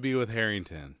to want to be with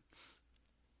Harrington.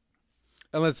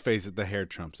 And let's face it, the hair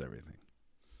trumps everything.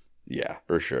 Yeah,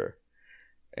 for sure.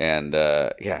 And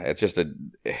it's just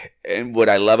and what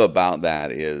I love about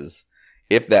that is,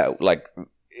 if that,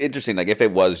 interesting, if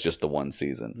it was just the one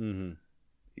season,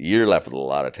 you're left with a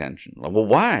lot of tension. Like, well,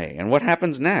 why? And what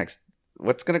happens next?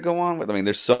 What's going to go on with? I mean,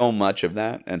 there's so much of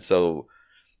that, and so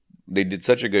they did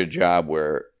such a good job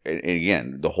where, and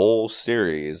again, the whole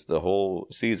series, the whole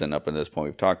season up to this point,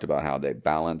 we've talked about how they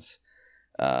balance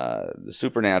the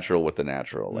supernatural with the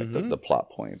natural, the plot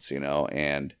points,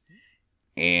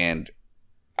 and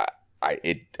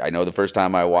I know the first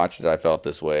time I watched it, I felt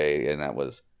this way, and that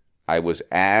was, I was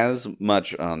as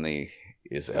much on the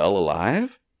is Elle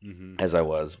alive as I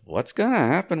was what's gonna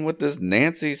happen with this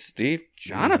Nancy, Steve,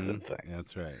 Jonathan thing.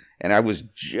 That's right. And I was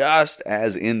just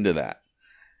as into that,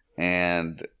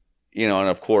 and and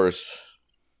of course,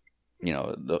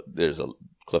 there's a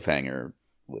cliffhanger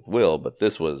with Will, but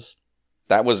that was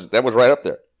right up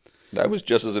there. I was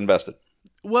just as invested.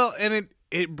 Well, and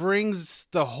it brings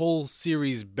the whole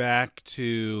series back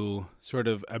to sort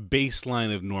of a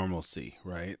baseline of normalcy,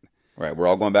 right? Right. We're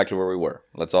all going back to where we were.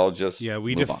 Let's all just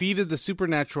we move defeated the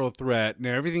supernatural threat.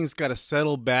 Now everything's got to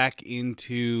settle back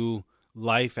into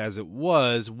life as it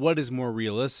was. What is more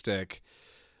realistic?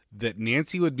 That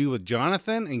Nancy would be with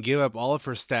Jonathan and give up all of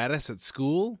her status at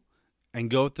school and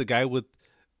go with the guy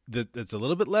that's a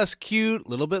little bit less cute, a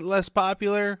little bit less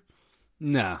popular?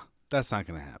 Nah, that's not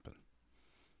going to happen.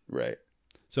 Right.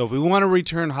 So if we want to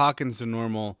return Hawkins to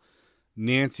normal,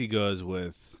 Nancy goes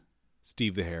with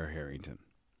Steve the Hair Harrington.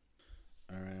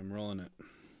 All right, I'm rolling it.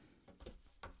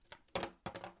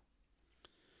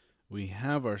 We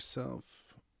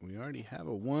already have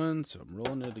a 1, so I'm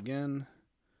rolling it again.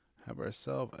 Have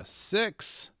ourselves a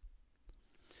 6.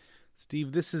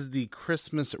 Steve, this is the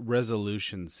Christmas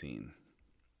resolution scene.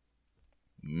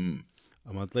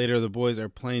 A month later, the boys are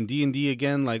playing D&D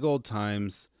again like old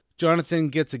times. Jonathan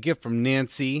gets a gift from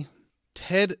Nancy.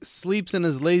 Ted sleeps in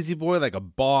his lazy boy like a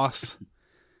boss.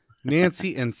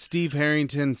 Nancy and Steve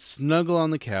Harrington snuggle on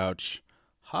the couch.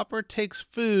 Hopper takes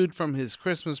food from his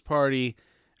Christmas party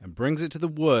and brings it to the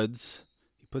woods.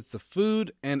 He puts the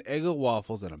food and Eggo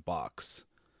waffles in a box.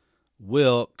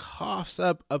 Will coughs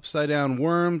up upside-down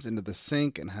worms into the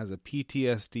sink and has a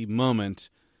PTSD moment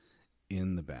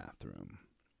in the bathroom.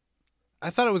 I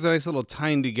thought it was a nice little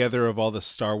tying together of all the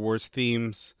Star Wars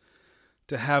themes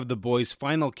to have the boys'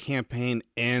 final campaign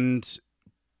end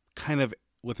kind of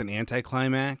with an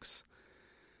anticlimax.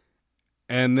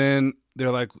 And then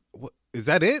they're like, what, is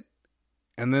that it?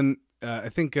 And then I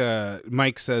think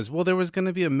Mike says, well, there was going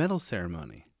to be a medal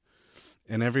ceremony.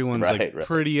 And everyone's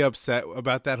pretty upset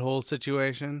about that whole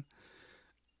situation.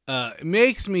 It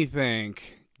makes me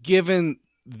think, given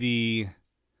the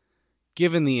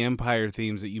Empire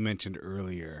themes that you mentioned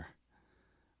earlier,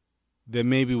 that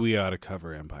maybe we ought to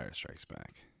cover Empire Strikes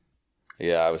Back.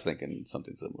 Yeah, I was thinking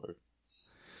something similar.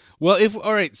 Well,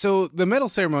 all right, so the medal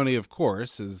ceremony, of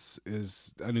course, is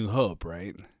A New Hope,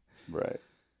 right? Right.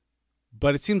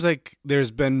 But it seems like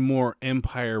there's been more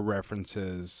Empire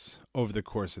references over the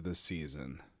course of this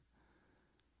season.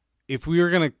 If we were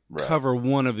going to cover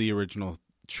one of the original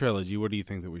trilogy, what do you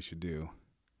think that we should do?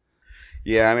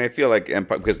 Yeah, I mean, I feel like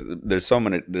Empire, because there's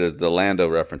the Lando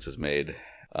references made.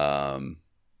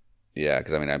 Yeah,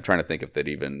 because I mean, I'm trying to think if that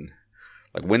even,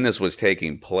 like when this was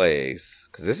taking place,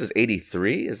 because this is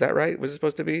 83, is that right? Was it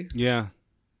supposed to be? Yeah.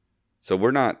 So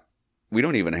we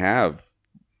don't even have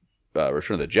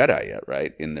Return of the Jedi yet,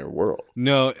 right? In their world.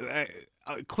 No,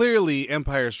 clearly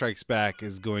Empire Strikes Back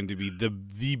is going to be the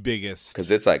biggest.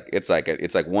 Because it's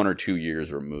like 1 or 2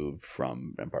 years removed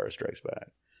from Empire Strikes Back.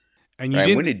 And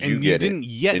when did you get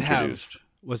introduced?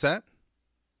 What's that?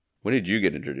 When did you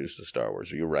get introduced to Star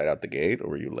Wars? Were you right out the gate, or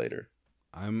were you later?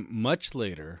 I'm much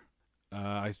later.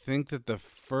 I think that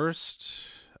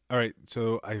all right,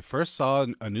 so I first saw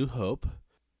A New Hope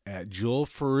at Joel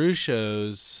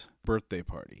Ferruccio's birthday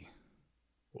party.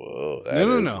 Whoa, that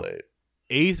is late.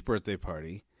 8th birthday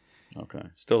party. Okay,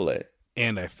 still late.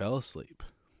 And I fell asleep.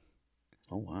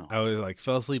 Oh, wow. I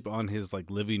fell asleep on his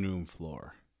living room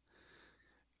floor.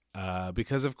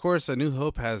 Because of course A New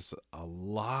Hope has a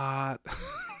lot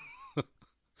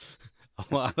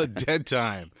of dead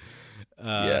time.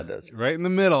 Yeah, it does. Right in the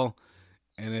middle.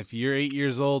 And if you're 8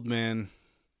 years old, man,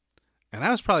 and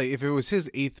I was probably, if it was his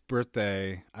 8th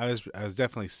birthday, I was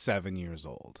definitely 7 years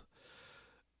old.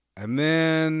 And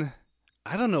then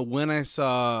I don't know when I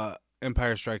saw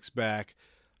Empire Strikes Back,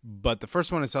 but the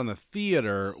first one I saw in the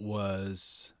theater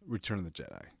was Return of the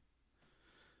Jedi.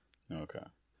 Okay.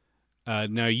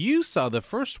 Now you saw the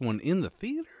first one in the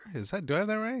theater. Do I have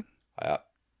that right?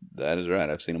 That is right.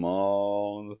 I've seen them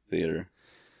all in the theater.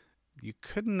 You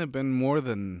couldn't have been more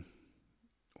than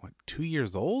 2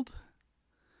 years old?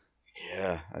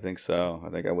 Yeah, I think so. I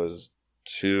think I was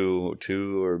two,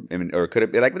 or could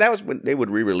it be that was when they would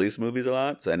re-release movies a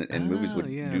lot, and movies would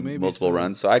do multiple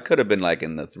runs. So I could have been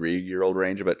in the 3-year-old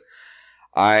range, but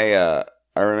I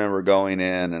remember going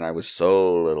in, and I was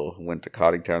so little. Went to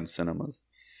Coddingtown Cinemas.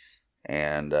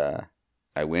 And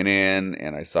I went in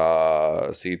and I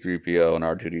saw C-3PO and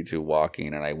R2-D2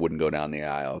 walking, and I wouldn't go down the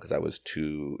aisle because it was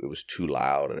too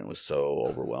loud and it was so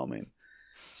overwhelming.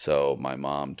 So my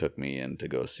mom took me in to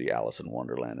go see Alice in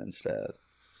Wonderland instead.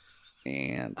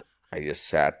 And I just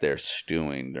sat there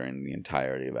stewing during the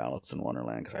entirety of Alice in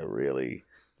Wonderland because I really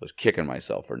was kicking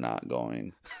myself for not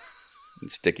going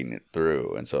and sticking it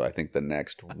through. And so I think the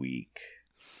next week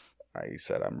I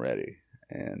said, I'm ready.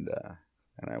 And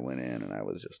I went in and I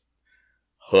was just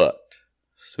hooked,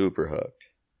 super hooked.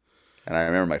 And I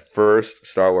remember my first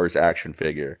Star Wars action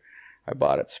figure I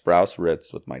bought at Sprouse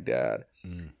Ritz with my dad,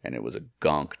 and it was a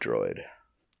Gonk droid.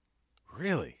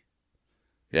 Really?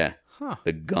 Yeah. Huh.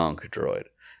 The Gonk droid.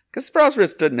 Because Sprouse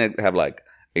Ritz didn't have like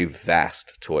a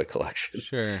vast toy collection.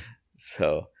 Sure.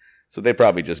 So they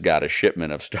probably just got a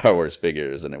shipment of Star Wars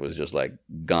figures, and it was just like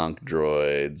Gonk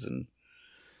droids and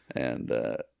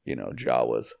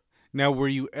Jawas. Now, were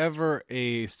you ever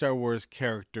a Star Wars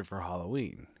character for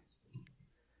Halloween?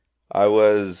 I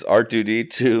was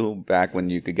R2-D2 back when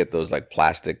you could get those like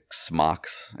plastic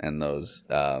smocks and those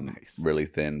Nice. really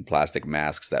thin plastic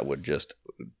masks that would just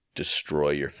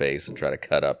destroy your face and try to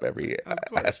cut up every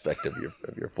aspect of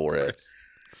your forehead,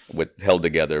 held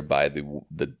together by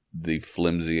the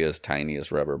flimsiest,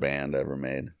 tiniest rubber band ever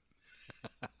made.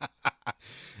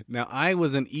 Now, I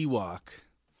was an Ewok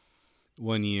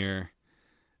one year,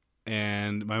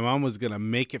 and my mom was going to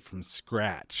make it from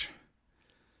scratch.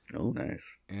 Oh,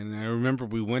 nice. And I remember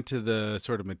we went to the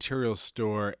sort of material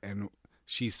store, and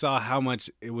she saw how much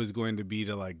it was going to be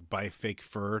to like buy fake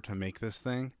fur to make this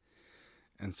thing.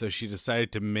 And so she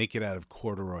decided to make it out of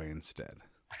corduroy instead.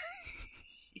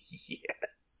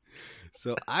 Yes.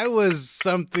 So I was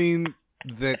something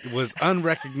that was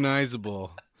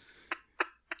unrecognizable.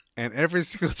 And every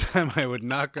single time I would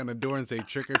knock on a door and say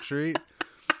trick or treat,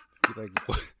 I'd be like,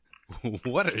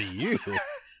 what are you?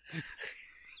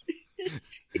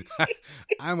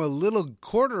 I'm a little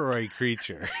corduroy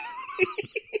creature.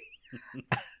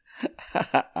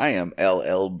 I am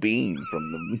LL Bean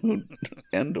from the moon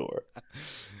Endor.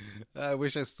 I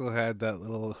wish I still had that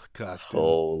little costume.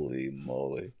 Holy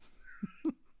moly.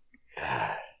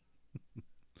 God.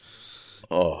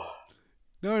 Oh.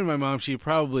 Knowing my mom, she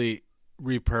probably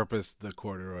repurposed the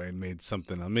corduroy and made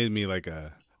something. Made me like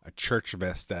a church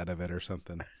vest out of it or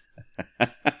something.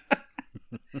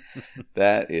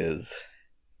 That's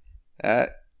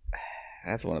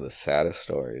one of the saddest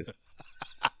stories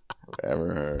I've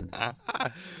ever heard.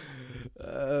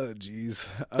 Oh, jeez.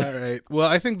 All right. Well,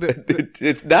 I think that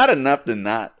it's not enough to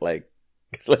not like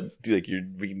you're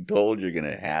being told you're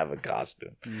gonna have a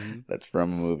costume that's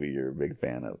from a movie you're a big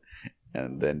fan of,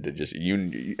 and then to just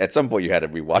at some point you had to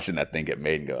be watching that thing get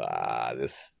made and go,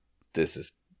 this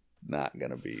is not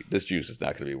gonna be, this juice is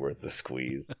not gonna be worth the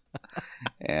squeeze,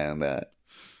 and then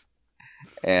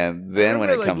when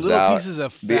it like comes little out, pieces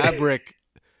of fabric,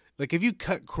 like if you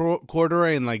cut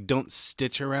corduroy and like don't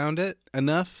stitch around it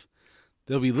enough,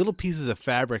 there'll be little pieces of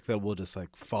fabric that will just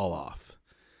like fall off.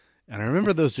 And I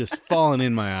remember those just falling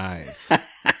in my eyes.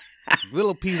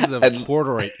 Little pieces of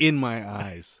corduroy in my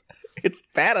eyes. It's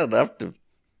bad enough to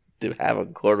have a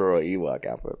corduroy Ewok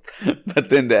outfit, but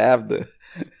then to have the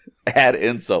add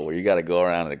insult where you got to go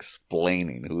around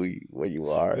explaining what you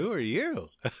are. Who are you?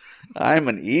 I'm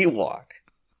an Ewok.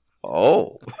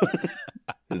 Oh,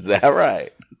 is that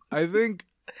right? I think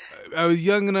I was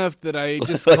young enough that I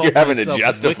just like called you're having to myself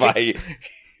justify. Wicket.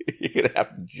 You're gonna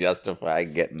have to justify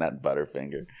getting that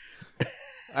Butterfinger.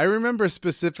 I remember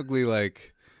specifically,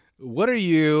 like, what are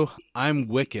you? I'm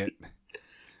Wicket.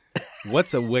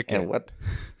 What's a Wicket? And what?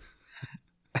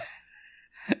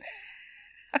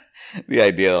 The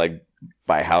idea, like,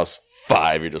 by house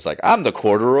 5, you're just like, I'm the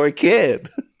corduroy kid.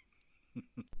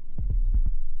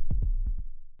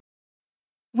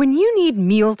 When you need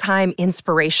mealtime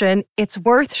inspiration, it's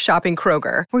worth shopping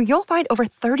Kroger, where you'll find over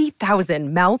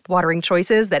 30,000 mouth-watering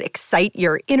choices that excite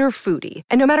your inner foodie.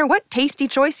 And no matter what tasty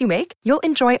choice you make, you'll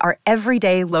enjoy our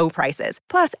everyday low prices,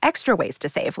 plus extra ways to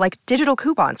save, like digital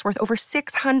coupons worth over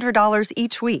 $600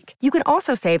 each week. You can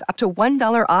also save up to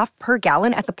 $1 off per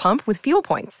gallon at the pump with fuel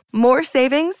points. More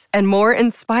savings and more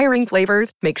inspiring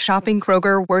flavors make shopping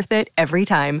Kroger worth it every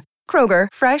time. Kroger,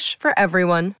 fresh for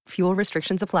everyone. Fuel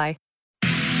restrictions apply.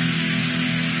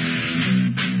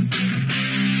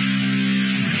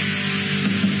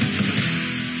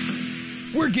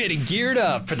 We're getting geared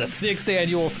up for the 6th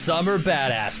annual Summer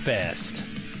Badass Fest.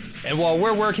 And while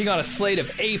we're working on a slate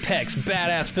of apex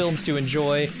badass films to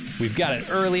enjoy, we've got an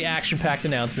early action-packed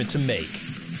announcement to make.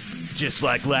 Just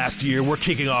like last year, we're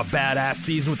kicking off Badass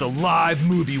Season with a live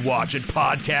movie watch and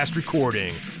podcast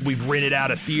recording. We've rented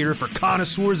out a theater for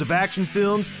connoisseurs of action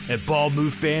films and bald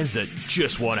move fans that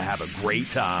just want to have a great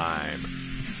time.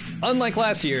 Unlike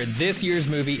last year, this year's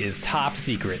movie is top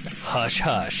secret. Hush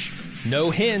hush. No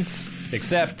hints,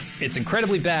 except it's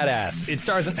incredibly badass. It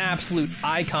stars an absolute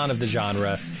icon of the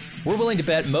genre. We're willing to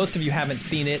bet most of you haven't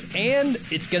seen it, and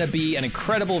it's going to be an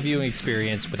incredible viewing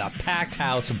experience with a packed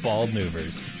house of bald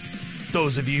movers.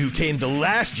 Those of you who came to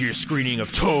last year's screening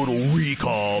of Total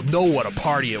Recall know what a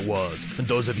party it was. And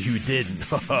those of you who didn't,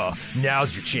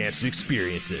 now's your chance to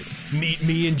experience it. Meet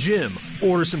me and Jim.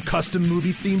 Order some custom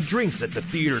movie-themed drinks at the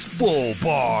theater's full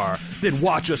bar. Then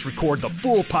watch us record the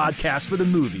full podcast for the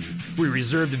movie. We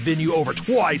reserved the venue over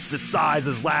twice the size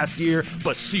as last year,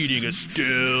 but seating is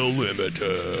still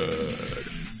limited.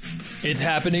 It's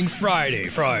happening Friday,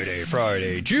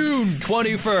 June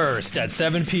 21st at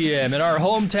 7 p.m. in our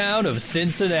hometown of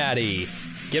Cincinnati.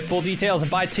 Get full details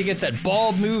and buy tickets at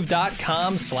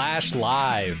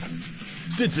baldmove.com/live.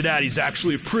 Cincinnati's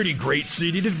actually a pretty great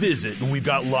city to visit, and we've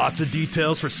got lots of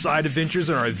details for side adventures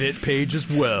on our event page as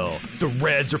well. The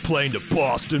Reds are playing the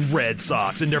Boston Red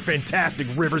Sox in their fantastic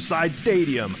Riverside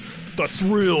Stadium. The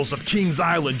thrills of Kings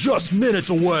Island just minutes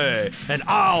away, and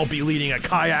I'll be leading a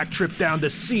kayak trip down the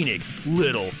scenic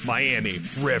Little Miami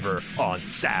River on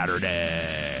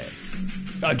Saturday.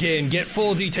 Again, get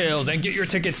full details and get your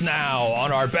tickets now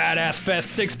on our Badass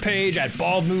Fest 6 page at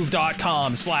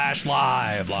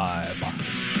baldmove.com/live.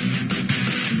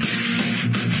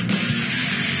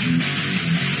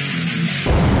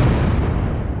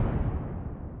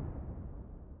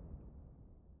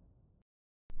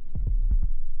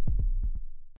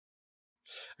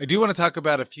 I do want to talk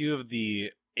about a few of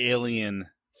the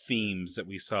alien themes that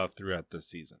we saw throughout this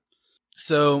season.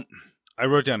 So I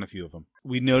wrote down a few of them.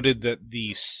 We noted that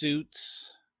the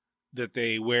suits that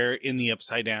they wear in the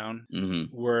Upside Down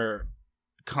were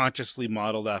consciously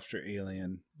modeled after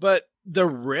Alien. But the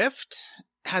Rift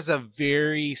has a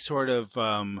very sort of,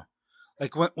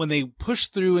 like when they push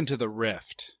through into the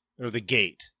Rift, or the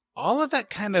gate, all of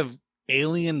that kind of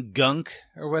alien gunk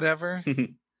or whatever,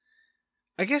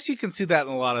 I guess you can see that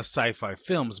in a lot of sci-fi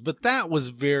films, but that was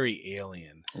very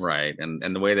Alien. Right.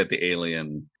 And the way that the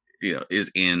alien, is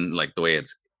in, like, the way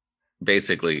it's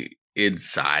basically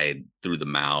inside through the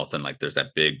mouth, and like there's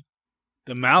that big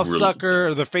the mouth sucker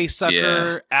or the face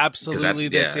sucker, absolutely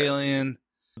that's Alien.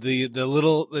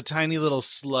 The tiny little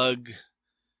slug,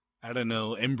 I don't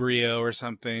know, embryo or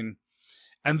something.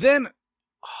 And then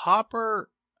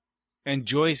Hopper and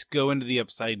Joyce go into the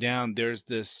Upside Down. There's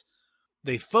this,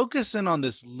 they focus in on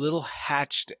this little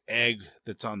hatched egg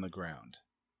that's on the ground.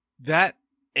 That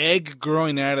egg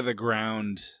growing out of the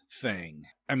ground thing.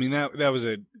 I mean, I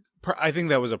think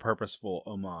that was a purposeful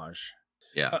homage.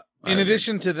 Yeah. In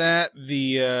addition to that,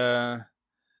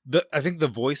 I think the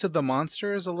voice of the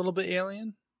monster is a little bit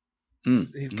Alien.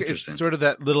 It's sort of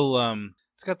that little,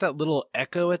 it's got that little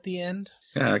echo at the end.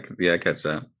 Yeah, I catch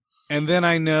that. And then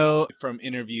I know from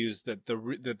interviews that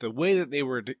the way that they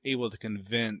were able to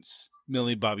convince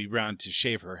Millie Bobby Brown to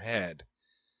shave her head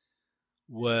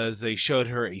was they showed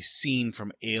her a scene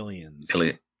from Aliens.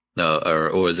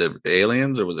 Or was it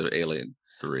Aliens or was it Alien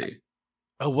 3?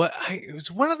 It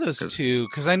was one of those two,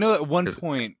 because I know at one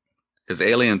point. Because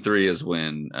Alien 3 is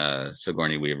when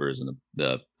Sigourney Weaver is in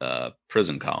the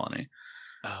prison colony.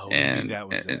 Oh, and that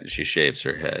was and she shaves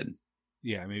her head.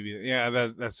 Yeah, maybe. Yeah,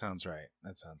 that sounds right.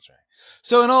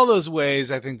 So in all those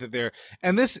ways, I think that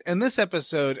in this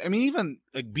episode, I mean, even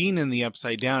like being in the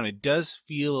Upside Down, it does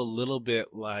feel a little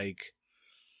bit like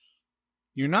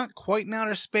you're not quite in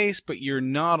outer space, but you're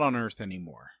not on Earth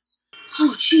anymore.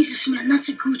 Oh, Jesus, man, that's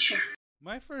a goocher.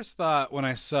 My first thought when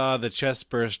I saw the chest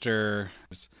burster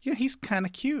is, he's kind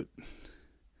of cute.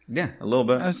 Yeah, a little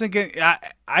bit. I was thinking,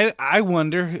 I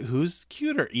wonder who's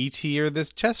cuter, E.T. or this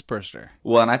chest burster.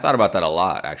 Well, and I thought about that a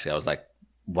lot, actually. I was like,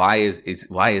 why is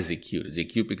he cute? Is he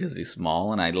cute because he's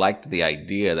small? And I liked the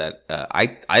idea that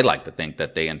I like to think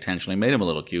that they intentionally made him a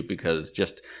little cute because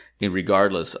just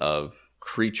regardless of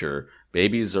creature,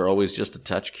 babies are always just a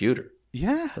touch cuter.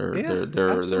 Yeah,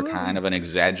 they're kind of an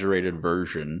exaggerated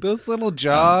version. Those little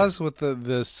jaws with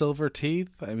the silver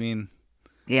teeth. I mean,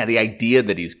 yeah, the idea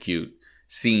that he's cute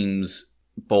seems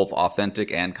both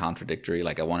authentic and contradictory.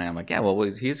 Like, at one hand, I'm like, yeah, well,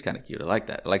 he's kind of cute. I like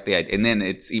that. I like the idea. And then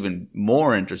it's even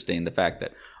more interesting the fact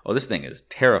that, this thing is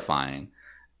terrifying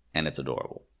and it's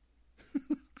adorable.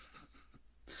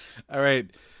 All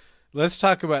right, let's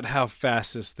talk about how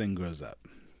fast this thing grows up.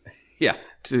 Yeah,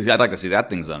 I'd like to see that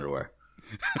thing's underwear.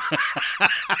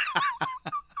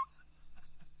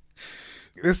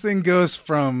 This thing goes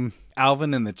from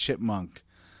Alvin and the Chipmunk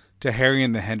to Harry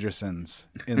and the Hendersons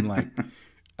in like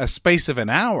a space of an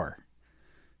hour.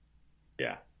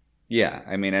 Yeah.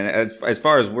 I mean, and as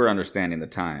far as we're understanding the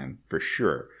time, for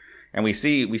sure. And we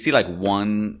see like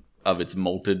one of its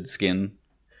molted skin.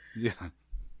 Yeah.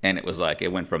 And it was like,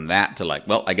 it went from that to like,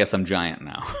 well, I guess I'm giant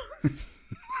now.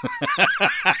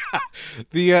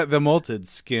 The molted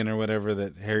skin or whatever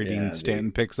that Harry Dean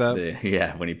Stanton picks up.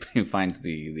 When he finds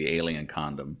the alien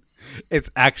condom.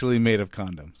 It's actually made of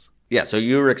condoms. Yeah, so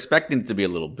you were expecting it to be a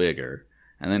little bigger,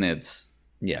 and then it's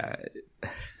then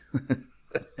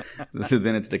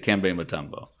it's Dikembe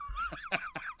Mutombo.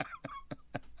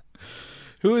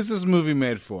 Who is this movie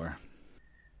made for?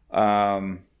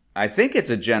 I think it's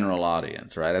a general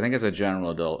audience, right? I think it's a general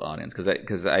adult audience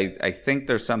because I think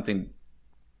there's something.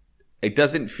 It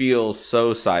doesn't feel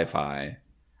so sci-fi.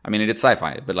 I mean, it's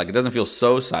sci-fi, but like it doesn't feel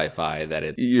so sci-fi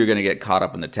that you're going to get caught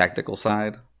up in the technical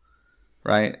side,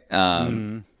 right?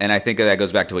 And I think that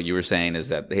goes back to what you were saying is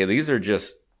that hey, these are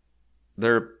just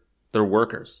they're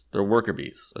workers, they're worker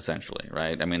bees essentially,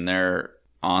 right? I mean, they're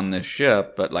on this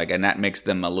ship, but like, and that makes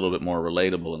them a little bit more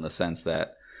relatable in the sense that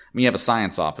I mean, you have a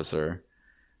science officer.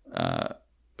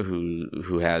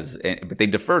 Who has, but they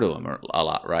defer to him a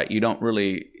lot, right? You don't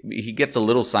really, he gets a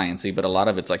little sciencey, but a lot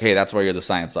of it's like, hey, that's why you're the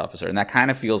science officer. And that kind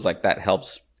of feels like that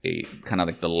helps a kind of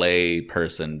like the lay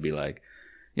person be like,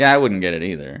 yeah, I wouldn't get it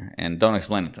either. And don't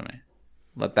explain it to me.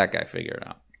 Let that guy figure it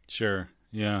out. Sure.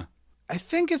 Yeah. I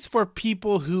think it's for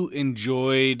people who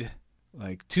enjoyed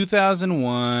like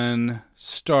 2001,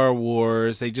 Star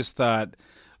Wars. They just thought,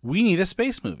 we need a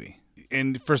space movie.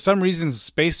 And for some reason,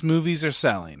 space movies are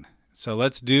selling. So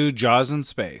let's do Jaws in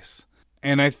space.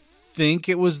 And I think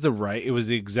it was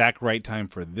the exact right time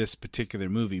for this particular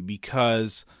movie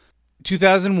because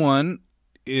 2001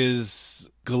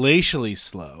 is glacially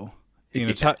slow. You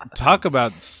know, talk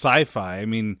about sci-fi. I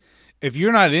mean, if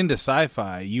you're not into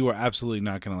sci-fi, you are absolutely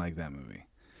not going to like that movie.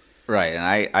 Right.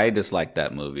 And I disliked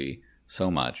that movie so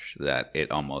much that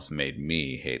it almost made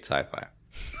me hate sci-fi.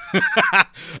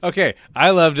 Okay, I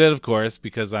loved it, of course,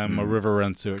 because I'm a river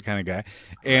runs through it kind of guy,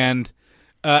 and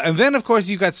then of course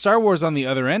you got Star Wars on the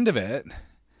other end of it,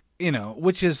 you know,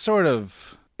 which is sort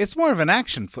of it's more of an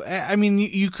action. I mean,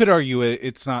 you could argue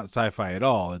it's not sci-fi at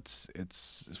all. It's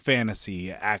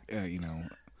fantasy,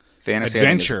 fantasy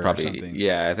adventure probably, or something.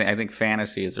 Yeah, I think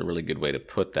fantasy is a really good way to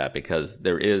put that because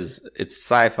it's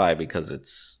sci-fi because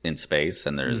it's in space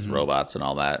and there's robots and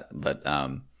all that,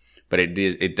 but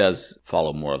it does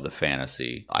follow more of the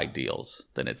fantasy ideals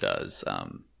than it does.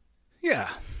 Yeah,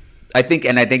 I think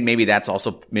maybe that's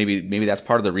also maybe that's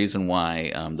part of the reason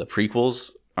why the prequels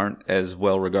aren't as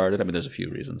well regarded. I mean, there's a few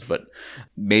reasons, but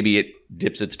maybe it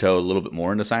dips its toe a little bit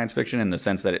more into science fiction in the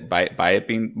sense that by it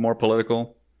being more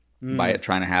political, by it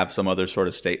trying to have some other sort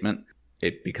of statement,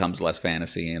 it becomes less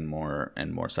fantasy and more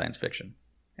science fiction.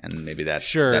 And maybe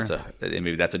that's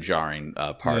a jarring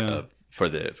part of. For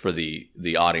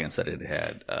the audience that it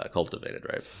had cultivated,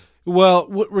 right? Well,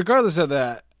 regardless of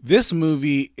that, this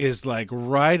movie is like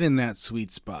right in that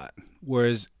sweet spot.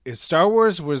 Whereas if Star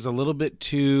Wars was a little bit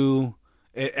too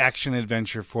action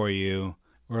adventure for you,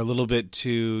 or a little bit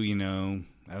too,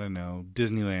 I don't know,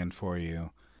 Disneyland for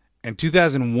you, and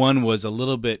 2001 was a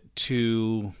little bit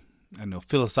too, I don't know,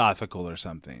 philosophical or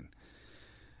something.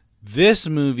 This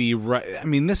movie, I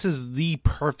mean, this is the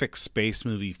perfect space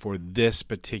movie for this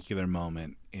particular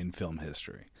moment in film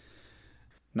history.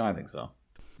 No, I think so.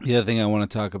 The other thing I want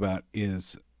to talk about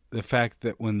is the fact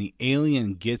that when the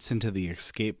alien gets into the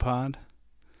escape pod,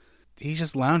 he's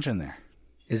just lounging there.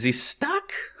 Is he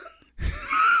stuck?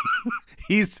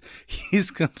 He's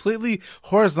completely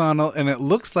horizontal, and it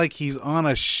looks like he's on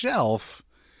a shelf.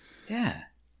 Yeah.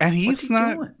 And he's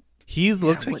not. Doing? He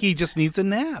looks like he just needs a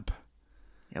nap.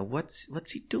 Yeah, what's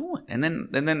he doing? And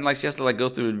then like she has to like go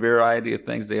through a variety of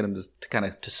things to get him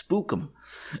to spook him,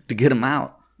 to get him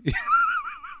out.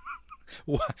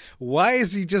 Why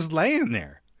is he just laying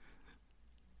there?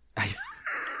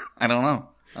 I don't know.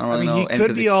 I don't really know. He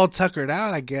could be all tuckered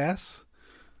out, I guess.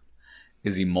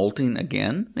 Is he molting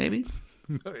again? Maybe.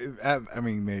 I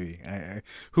mean, maybe.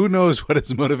 Who knows what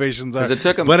his motivations are? It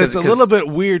took him, but it's a little bit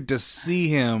weird to see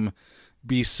him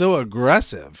be so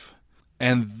aggressive,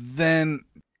 and then.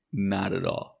 Not at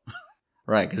all.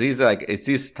 Right, because he's like, it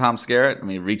sees Tom Skerritt, I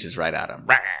mean, he reaches right at him.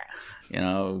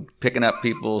 Picking up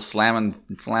people, slamming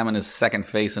his second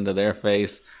face into their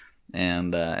face,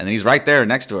 and he's right there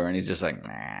next to her, and he's just like,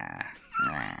 nah.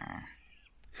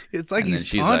 It's like and he's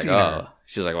she's taunting her.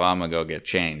 She's like, well, I'm going to go get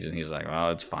changed. And he's like,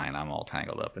 well, it's fine. I'm all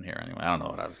tangled up in here anyway. I don't know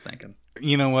what I was thinking.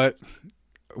 You know what?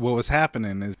 What was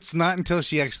happening is it's not until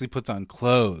she actually puts on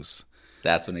clothes.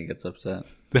 That's when he gets upset.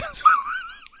 That's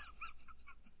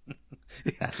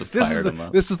what fired him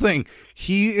up. This is the thing.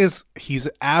 He's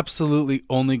absolutely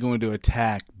only going to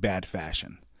attack bad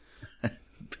fashion.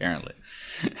 Apparently.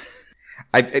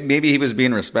 Maybe he was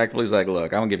being respectful. He's like,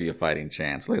 look, I'm going to give you a fighting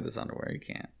chance. Look at this underwear. You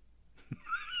can't.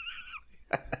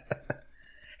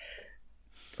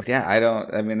 Yeah, I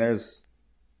don't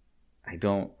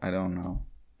know.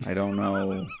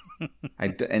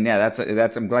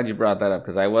 I'm glad you brought that up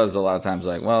because I was a lot of times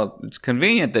like, well, it's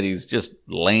convenient that he's just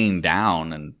laying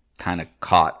down and kind of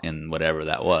caught in whatever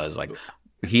that was. Like,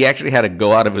 he actually had to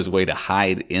go out of his way to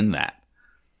hide in that.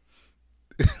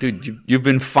 Dude, you've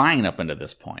been fine up until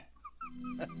this point.